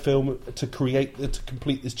third film to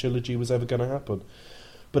complete this trilogy was ever going to happen.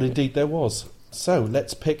 But indeed there was. So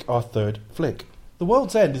let's pick our third flick. The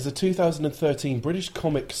World's End is a 2013 British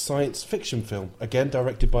comic science fiction film, again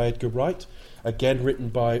directed by Edgar Wright, again written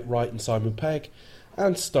by Wright and Simon Pegg,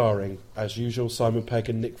 and starring, as usual, Simon Pegg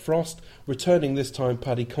and Nick Frost, returning this time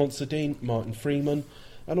Paddy Considine, Martin Freeman,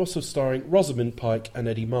 and also starring Rosamund Pike and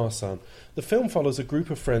Eddie Marsan. The film follows a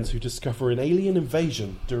group of friends who discover an alien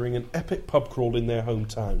invasion during an epic pub crawl in their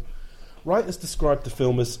hometown. Wright has described the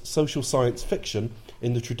film as social science fiction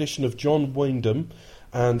in the tradition of John Wyndham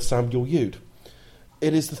and Samuel Youde.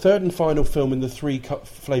 It is the third and final film in the Three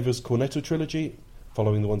Flavours Cornetto trilogy,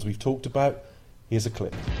 following the ones we've talked about. Here's a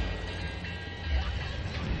clip.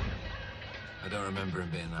 I don't remember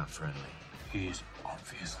him being that friendly. He's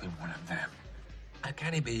obviously one of them. How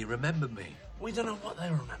can he be? He remembered me. We don't know what they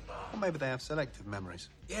remember. Or maybe they have selective memories.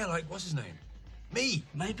 Yeah, like, what's his name? Me!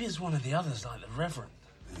 Maybe it's one of the others, like the Reverend.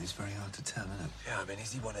 It's very hard to tell, isn't it? Yeah, I mean,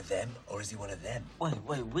 is he one of them, or is he one of them?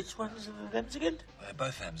 Wait, which ones are the thems again? Well, they're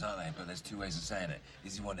both thems, aren't they? But there's two ways of saying it.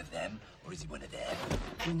 Is he one of them, or is he one of them?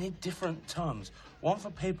 We need different terms. One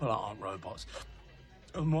for people that aren't robots,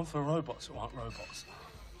 and one for robots who aren't robots.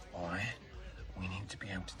 Why? We need to be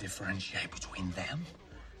able to differentiate between them,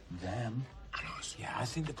 and us. Yeah, I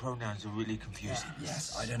think the pronouns are really confusing.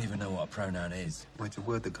 Yes, I don't even know what a pronoun is. Well, it's a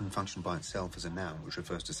word that can function by itself as a noun, which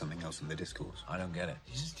refers to something else in the discourse. I don't get it.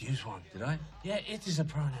 You just use one. Did I? Yeah, it is a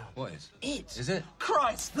pronoun. What is? It. Is it?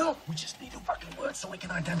 Christ, no! We just need a fucking word so we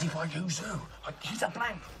can identify who's who. Like, he's a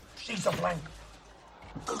blank. She's a blank.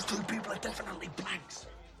 Those two people are definitely blanks.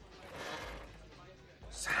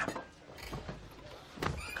 Sam.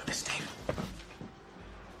 Look at this tape.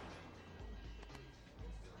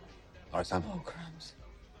 right, Sam? Oh, crumbs.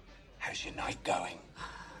 How's your night going?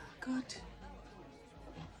 Good.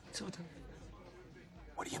 Sort of.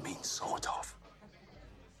 What do you mean, sort of?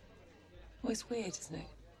 Well, it's weird, isn't it?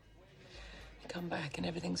 You come back and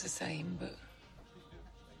everything's the same, but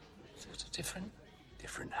sort of different.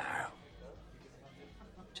 Different how?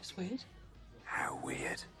 Just weird. How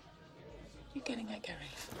weird? You're getting at Gary.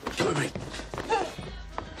 Come with me.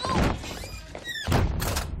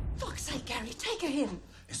 Fuck's sake, Gary, take her in.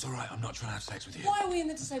 It's all right, I'm not trying to have sex with you. Why are we in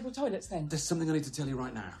the disabled toilets then? There's something I need to tell you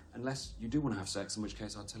right now. Unless you do want to have sex, in which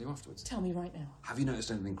case I'll tell you afterwards. Tell me right now. Have you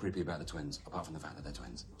noticed anything creepy about the twins, apart from the fact that they're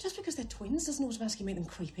twins? Just because they're twins doesn't automatically make them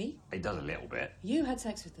creepy. It does a little bit. You had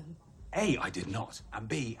sex with them. A, I did not. And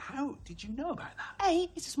B, how did you know about that? A,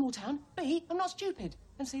 it's a small town. B, I'm not stupid.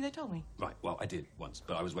 And C, they told me. Right, well, I did once,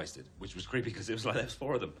 but I was wasted, which was creepy because it was like there was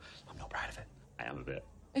 4 of them. I'm not proud of it. I am a bit.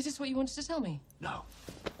 Is this what you wanted to tell me? No,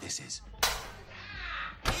 this is.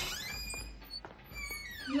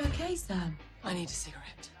 You okay, Sam? I need a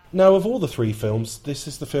cigarette. Now, of all the 3 films, this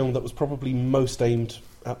is the film that was probably most aimed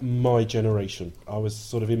at my generation. I was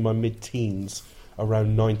sort of in my mid-teens,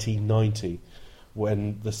 around 1990,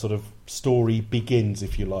 when the sort of story begins,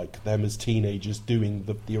 if you like, them as teenagers doing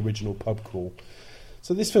the original pub crawl.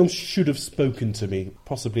 So this film should have spoken to me,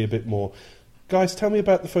 possibly a bit more. Guys, tell me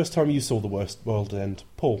about the first time you saw The World's End.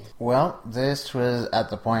 Paul? Well, this was at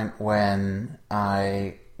the point when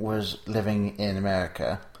I was living in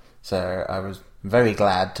America, so I was very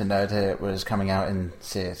glad to know that it was coming out in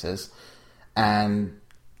theatres, and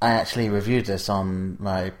I actually reviewed this on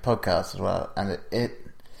my podcast as well, and it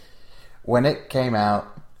when it came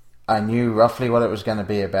out, I knew roughly what it was going to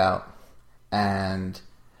be about, and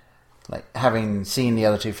like having seen the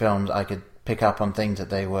other 2 films, I could pick up on things that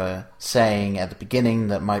they were saying at the beginning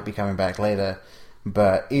that might be coming back later,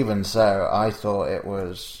 but even so, I thought it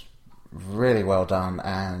was really well done,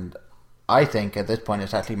 and I think at this point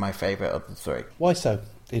it's actually my favourite of the 3. Why so?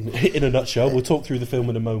 In a nutshell, we'll talk through the film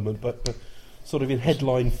in a moment, but sort of in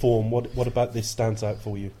headline form, what about this stands out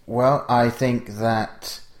for you? Well, I think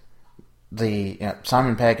that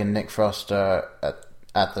Simon Pegg and Nick Frost are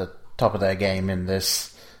at the top of their game in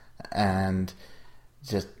this, and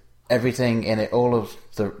just everything in it, all of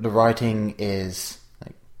the writing is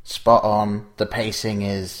like spot on. The pacing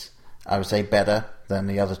is, I would say, better than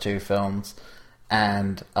the other 2 films,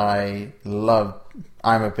 and I'm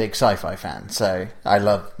a big sci-fi fan, so I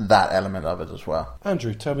love that element of it as well.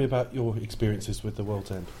 Andrew, tell me about your experiences with The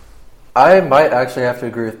World's End. I might actually have to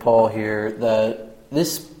agree with Paul here that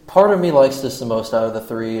this part of me likes this the most out of the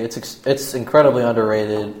 3. It's incredibly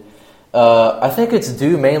underrated. I think it's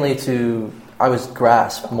due mainly to I was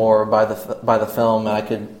grasped more by the film, and I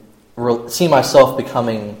could see myself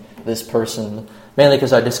becoming this person. Mainly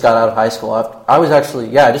because I just got out of high school. I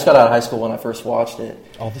just got out of high school when I first watched it.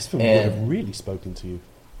 Oh, this film would have really spoken to you.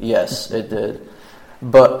 Yes, it did.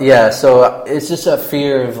 But yeah, so it's just a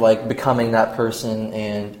fear of like becoming that person,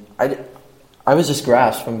 and I was just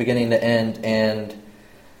grasped from beginning to end, and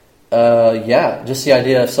just the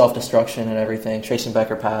idea of self-destruction and everything, tracing back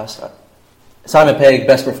her past. Simon Pegg,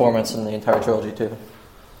 best performance in the entire trilogy too.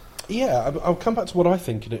 Yeah, I'll come back to what I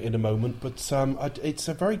think in a moment, but it's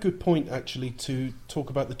a very good point, actually, to talk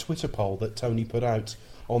about the Twitter poll that Tony put out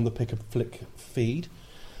on the Pick a Flick feed.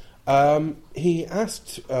 He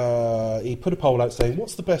put a poll out saying,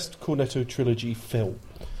 what's the best Cornetto trilogy film?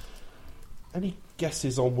 Any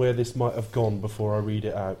guesses on where this might have gone before I read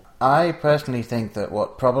it out? I personally think that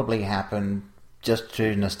what probably happened, just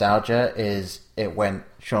through nostalgia, is it went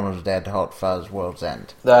Shaun of the Dead, Hot Fuzz, World's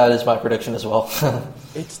End. That is my prediction as well.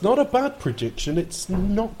 It's not a bad prediction. It's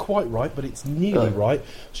not quite right, but it's nearly right.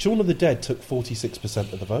 Shaun of the Dead took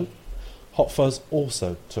 46% of the vote. Hot Fuzz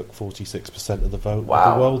also took 46% of the vote. Wow.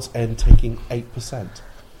 With The World's End taking 8%.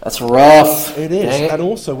 That's rough. It is. Dang it. And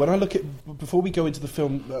also, when I look at, before we go into the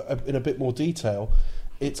film in a bit more detail,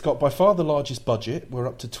 it's got by far the largest budget. We're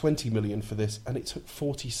up to 20 million for this, and it took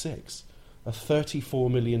 46. A $34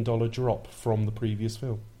 million drop from the previous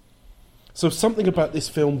film. So something about this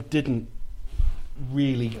film didn't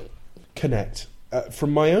really connect.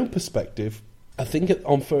 From my own perspective, I think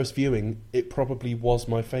on first viewing, it probably was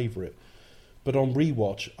my favourite. But on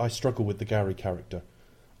rewatch, I struggle with the Gary character.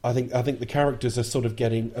 I think the characters are sort of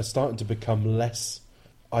starting to become less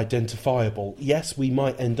identifiable. Yes, we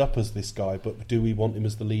might end up as this guy, but do we want him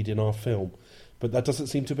as the lead in our film? But that doesn't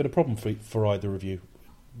seem to have been a problem for either of you.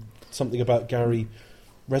 Something about Gary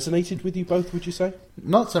resonated with you both, would you say?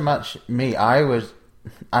 Not so much me. I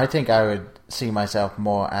think I would see myself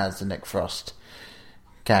more as the Nick Frost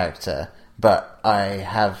character, but I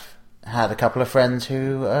have had a couple of friends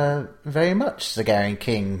who are very much the Gary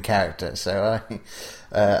King character, so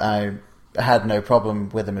I had no problem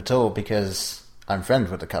with him at all because I'm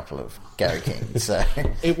friends with a couple of Gary King. So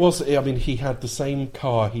it was. I mean, he had the same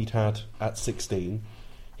car he'd had at 16.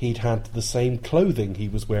 He'd had the same clothing he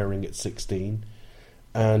was wearing at 16,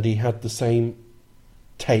 and he had the same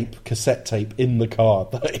cassette tape in the car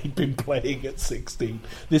that he'd been playing at 16.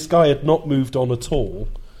 This guy had not moved on at all,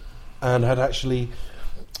 and had actually...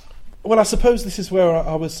 Well, I suppose this is where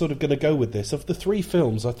I was sort of going to go with this. Of the three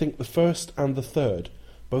films, I think the first and the third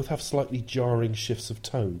both have slightly jarring shifts of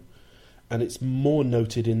tone, and it's more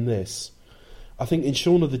noted in this. I think in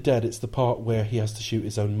Shaun of the Dead, it's the part where he has to shoot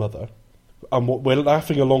his own mother. And we're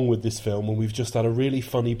laughing along with this film, and we've just had a really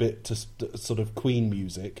funny bit to sort of Queen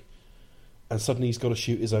music, and suddenly he's got to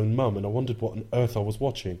shoot his own mum, and I wondered what on earth I was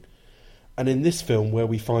watching. And in this film, where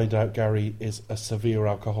we find out Gary is a severe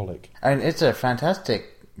alcoholic. And it's a fantastic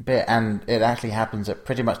bit, and it actually happens at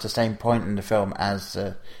pretty much the same point in the film as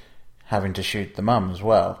having to shoot the mum as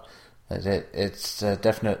well. It's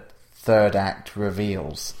definite third act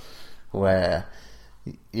reveals where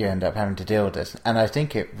you end up having to deal with this. And I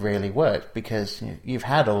think it really worked, because you've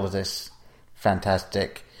had all of this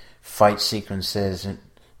fantastic fight sequences,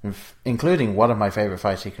 including one of my favourite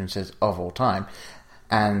fight sequences of all time,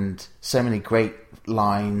 and so many great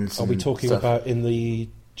lines. Are we talking about in the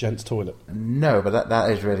gents' toilet? No, but that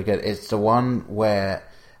is really good. It's the one where,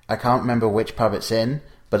 I can't remember which pub it's in,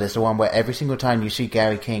 but it's the one where every single time you see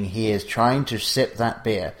Gary King, he is trying to sip that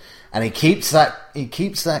beer, and he keeps that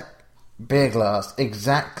beer glass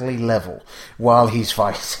exactly level while he's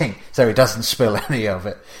fighting, so he doesn't spill any of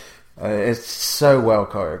it. It's so well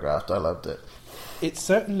choreographed. I loved it. It's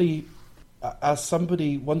certainly, as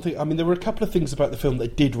somebody, one thing, I mean, there were a couple of things about the film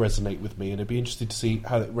that did resonate with me, and I'd be interested to see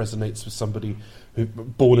how it resonates with somebody who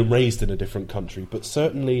born and raised in a different country. But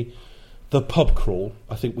certainly the pub crawl,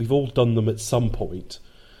 I think we've all done them at some point,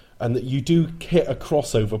 and that you do hit a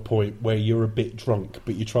crossover point where you're a bit drunk,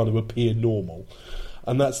 but you're trying to appear normal.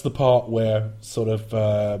 And that's the part where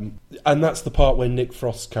and that's the part where Nick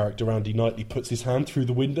Frost's character, Andy Knightley, puts his hand through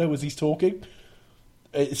the window as he's talking.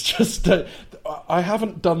 It's just, I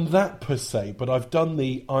haven't done that per se, but I've done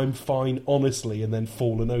the I'm fine honestly and then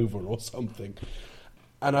fallen over or something.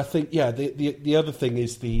 And I think, yeah, the other thing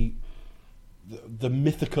is the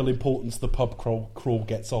mythical importance the pub crawl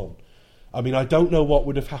gets on. I mean, I don't know what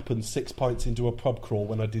would have happened 6 pints into a pub crawl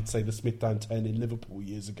when I did, say, the Smithdown 10 in Liverpool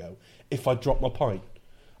years ago, if I dropped my pint.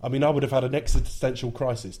 I mean, I would have had an existential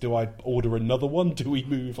crisis. Do I order another one? Do we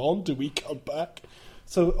move on? Do we come back?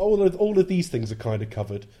 So all of these things are kind of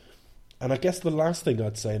covered. And I guess the last thing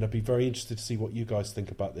I'd say, and I'd be very interested to see what you guys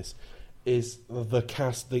think about this, is the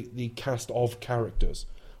cast, the cast of characters.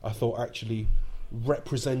 I thought actually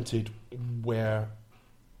represented where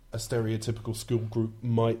a stereotypical school group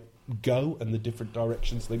might go and the different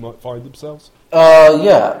directions they might find themselves.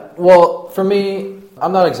 Yeah. Well, for me,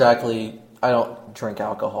 I don't drink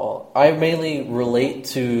alcohol. I mainly relate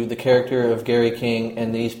to the character of Gary King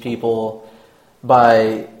and these people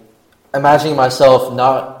by imagining myself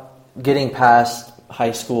not getting past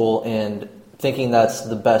high school and thinking that's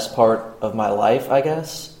the best part of my life, I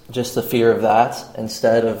guess. Just the fear of that,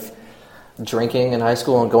 instead of drinking in high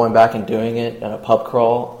school and going back and doing it in a pub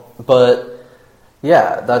crawl. But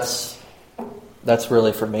yeah, that's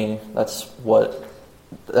really for me. That's what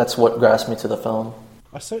grasped me to the film.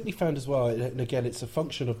 I certainly found as well, and again, it's a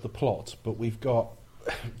function of the plot, but we've got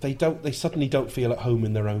they suddenly don't feel at home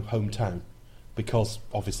in their own hometown because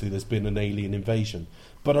obviously there's been an alien invasion.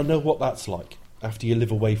 But I know what that's like after you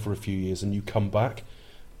live away for a few years and you come back,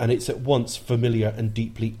 and it's at once familiar and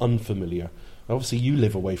deeply unfamiliar. Obviously, you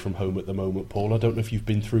live away from home at the moment, Paul. I don't know if you've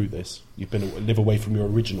been through this. You've live away from your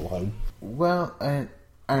original home. Well, and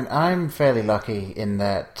I'm fairly lucky in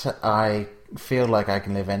that I feel like I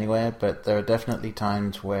can live anywhere, but there are definitely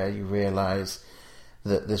times where you realise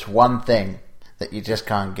that there's one thing that you just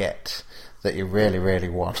can't get that you really, really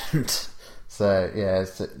want. So, yeah,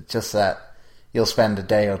 it's just that you'll spend a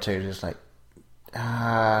day or two just like,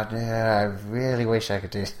 I really wish I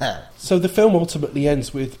could do that. So the film ultimately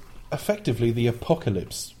ends with effectively the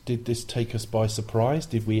apocalypse. Did this take us by surprise?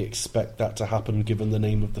 Did we expect that to happen given the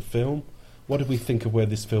name of the film? What did we think of where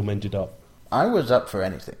this film ended up? I was up for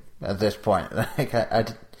anything at this point. Like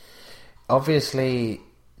obviously,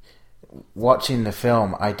 watching the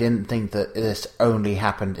film, I didn't think that this only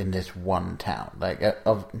happened in this one town. Like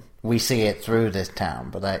we see it through this town,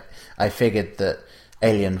 but I figured that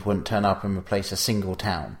aliens wouldn't turn up and replace a single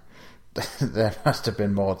town. There must have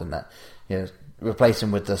been more than that. You know, replace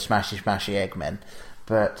them with the smashy Eggmen.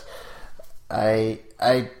 But I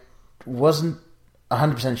wasn't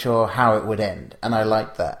 100% sure how it would end, and I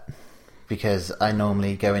liked that because I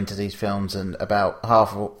normally go into these films and about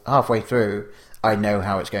halfway through, I know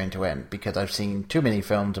how it's going to end, because I've seen too many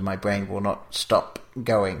films and my brain will not stop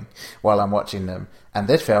going while I'm watching them. And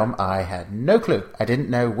this film, I had no clue. I didn't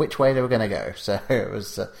know which way they were going to go, so it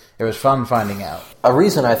was fun finding out. A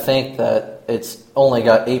reason I think that it's only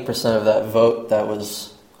got 8% of that vote that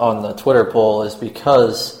was on the Twitter poll is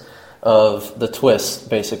because of the twist,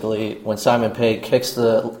 basically, when Simon Pegg kicks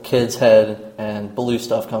the kid's head and blue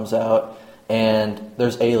stuff comes out and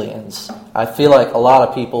there's aliens. I feel like a lot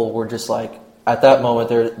of people were just like, at that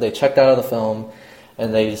moment, they checked out of the film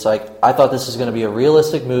and they just like, I thought this was going to be a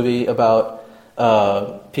realistic movie about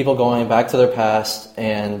people going back to their past,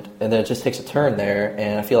 and then it just takes a turn there,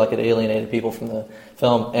 and I feel like it alienated people from the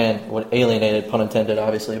film, and what alienated, pun intended,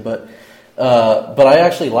 obviously, but I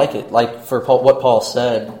actually like it. Like, for what Paul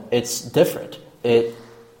said, it's different.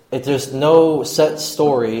 There's no set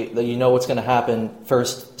story that you know what's going to happen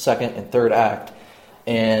first, second, and third act,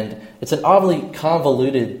 and it's an oddly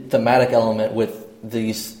convoluted thematic element with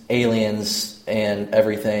these aliens and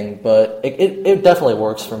everything, but it definitely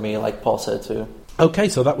works for me, like Paul said too. Okay,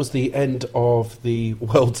 so that was the end of The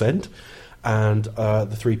World's End, and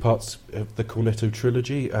the 3 parts of the Cornetto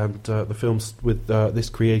trilogy, and the films with this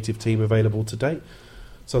creative team available to date.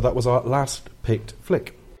 So that was our last picked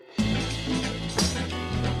flick.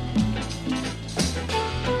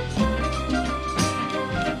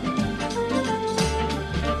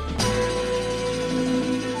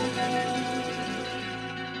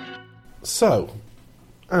 So,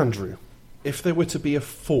 Andrew, if there were to be a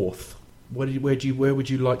 4th, where would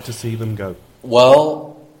you like to see them go?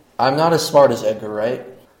 Well, I'm not as smart as Edgar Wright.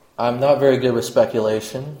 I'm not very good with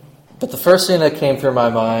speculation. But the first thing that came through my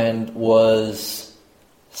mind was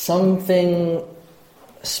something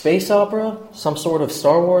space opera, some sort of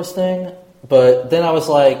Star Wars thing. But then I was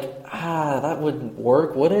like, that wouldn't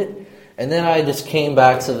work, would it? And then I just came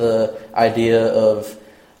back to the idea of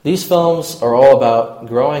these films are all about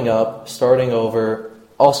growing up, starting over,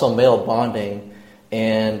 also male bonding.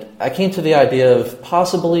 And I came to the idea of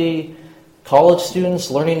possibly college students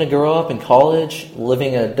learning to grow up in college,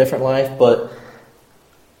 living a different life. But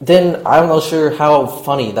then I'm not sure how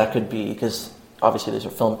funny that could be, because obviously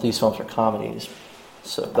these films are comedies.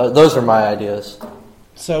 So those are my ideas.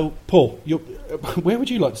 So, Paul, where would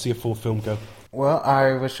you like to see a 4th film go? Well,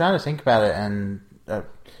 I was trying to think about it, and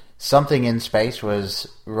something in space was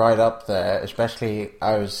right up there. Especially,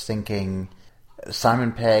 I was thinking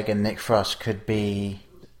Simon Pegg and Nick Frost could be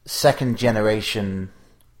second generation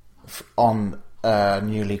on a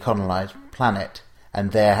newly colonized planet,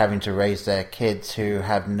 and they're having to raise their kids who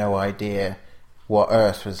have no idea what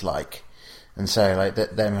Earth was like. And so, like,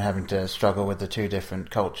 them having to struggle with the 2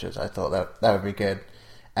 different cultures, I thought that would be good.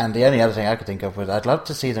 And the only other thing I could think of was I'd love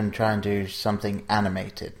to see them try and do something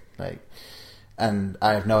animated, and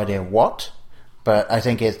I have no idea what, but I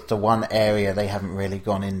think it's the one area they haven't really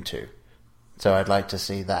gone into. So I'd like to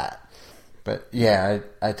see that. But yeah,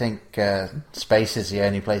 I think space is the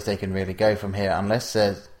only place they can really go from here, unless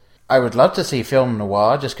I would love to see film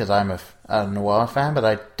noir, just because I'm a noir fan, but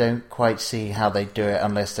I don't quite see how they do it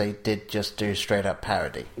unless they did just do straight up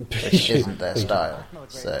parody, which isn't their style.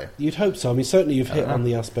 So you'd hope so. I mean, certainly you've hit on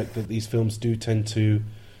the aspect that these films do tend to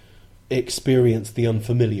experience the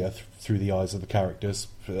unfamiliar through the eyes of the characters.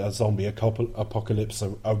 A zombie apocalypse,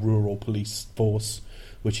 a rural police force,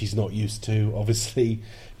 which he's not used to. Obviously,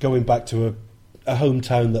 going back to a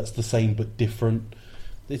hometown that's the same but different.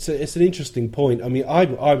 It's an interesting point. I mean,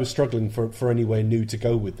 I was struggling for anywhere new to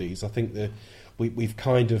go with these. I think that we've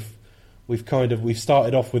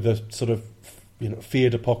started off with a sort of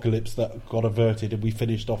feared apocalypse that got averted, and we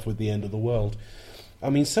finished off with the end of the world. I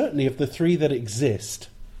mean, certainly of the 3 that exist,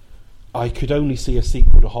 I could only see a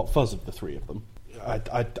sequel to Hot Fuzz of the 3 of them.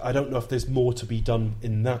 I don't know if there's more to be done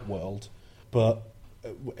in that world, but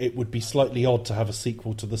it would be slightly odd to have a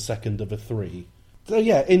sequel to the second of a 3. So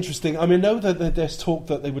yeah, interesting. I mean, I know that there's talk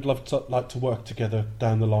that they would like to work together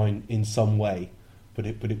down the line in some way, but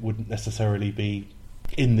it wouldn't necessarily be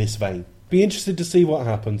in this vein. Be interested to see what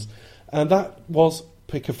happens. And that was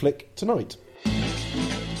Pick a Flick tonight.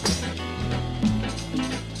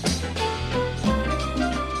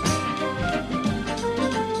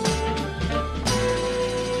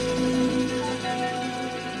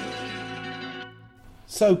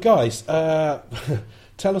 So, guys,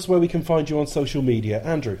 tell us where we can find you on social media.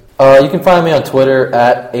 Andrew? You can find me on Twitter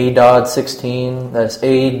at ADOD16. That's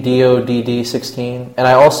ADODD16. And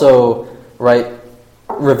I also write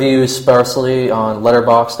reviews sparsely on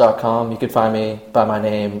letterboxd.com. You can find me by my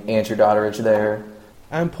name, Andrew Dodderidge, there.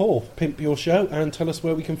 And Paul, pimp your show and tell us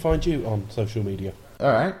where we can find you on social media.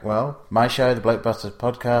 All right. Well, my show, the Blokebusters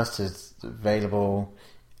podcast, is available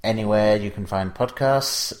anywhere you can find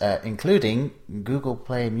podcasts, including Google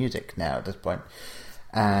Play Music now at this point.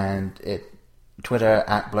 And Twitter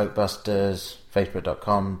at Blokebusters,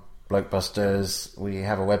 Facebook.com Blokebusters. We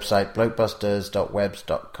have a website,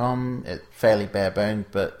 blokebusters.webs.com. It's fairly bare bones,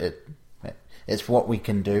 but it's what we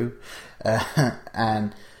can do.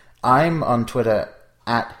 And I'm on Twitter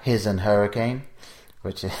at His and Hurricane,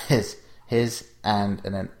 which is his and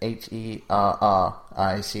then HERRICANE.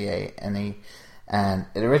 And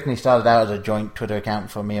it originally started out as a joint Twitter account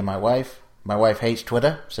for me and my wife. My wife hates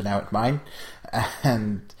Twitter, so now it's mine.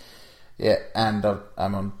 And I'm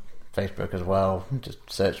on Facebook as well. Just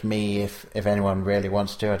search me if anyone really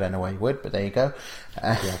wants to. I don't know why you would, but there you go.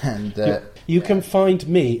 And you can find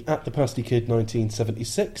me at the Pasty Kid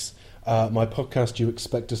 1976. My podcast, You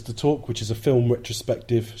Expect Us to Talk, which is a film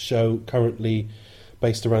retrospective show currently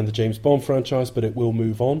based around the James Bond franchise, but it will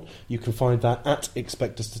move on. You can find that at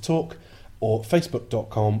Expect Us to Talk or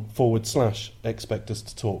facebook.com/Expect Us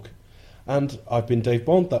to Talk. And I've been Dave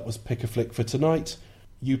Bond. That was Pick a Flick for tonight.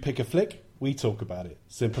 You pick a flick, we talk about it.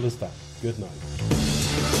 Simple as that. Good night.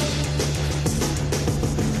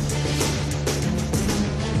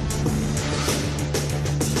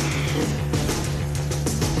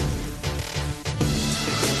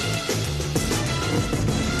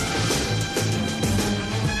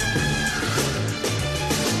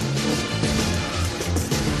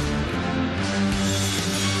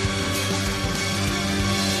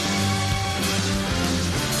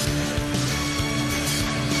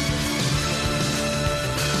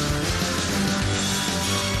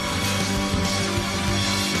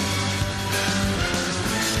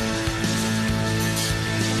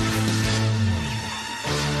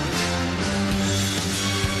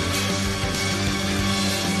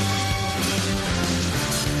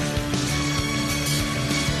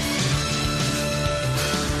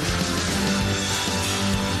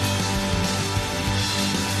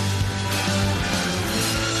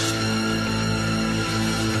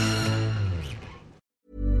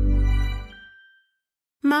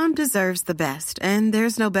 Mom deserves the best, and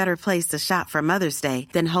there's no better place to shop for Mother's Day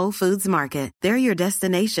than Whole Foods Market. They're your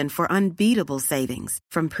destination for unbeatable savings,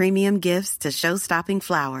 from premium gifts to show-stopping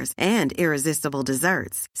flowers and irresistible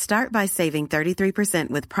desserts. Start by saving 33%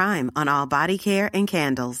 with Prime on all body care and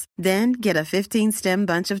candles. Then get a 15-stem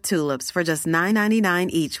bunch of tulips for just $9.99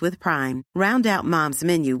 each with Prime. Round out Mom's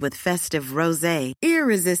menu with festive rosé,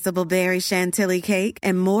 irresistible berry chantilly cake,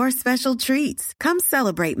 and more special treats. Come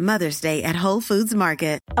celebrate Mother's Day at Whole Foods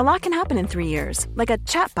Market. A lot can happen in 3 years, like a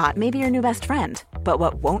chatbot may be your new best friend. But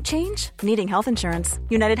what won't change? Needing health insurance.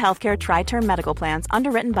 United Healthcare Tri-Term Medical Plans,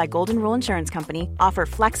 underwritten by Golden Rule Insurance Company, offer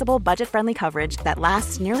flexible, budget-friendly coverage that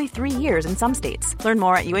lasts nearly 3 years in some states. Learn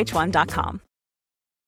more at UH1.com.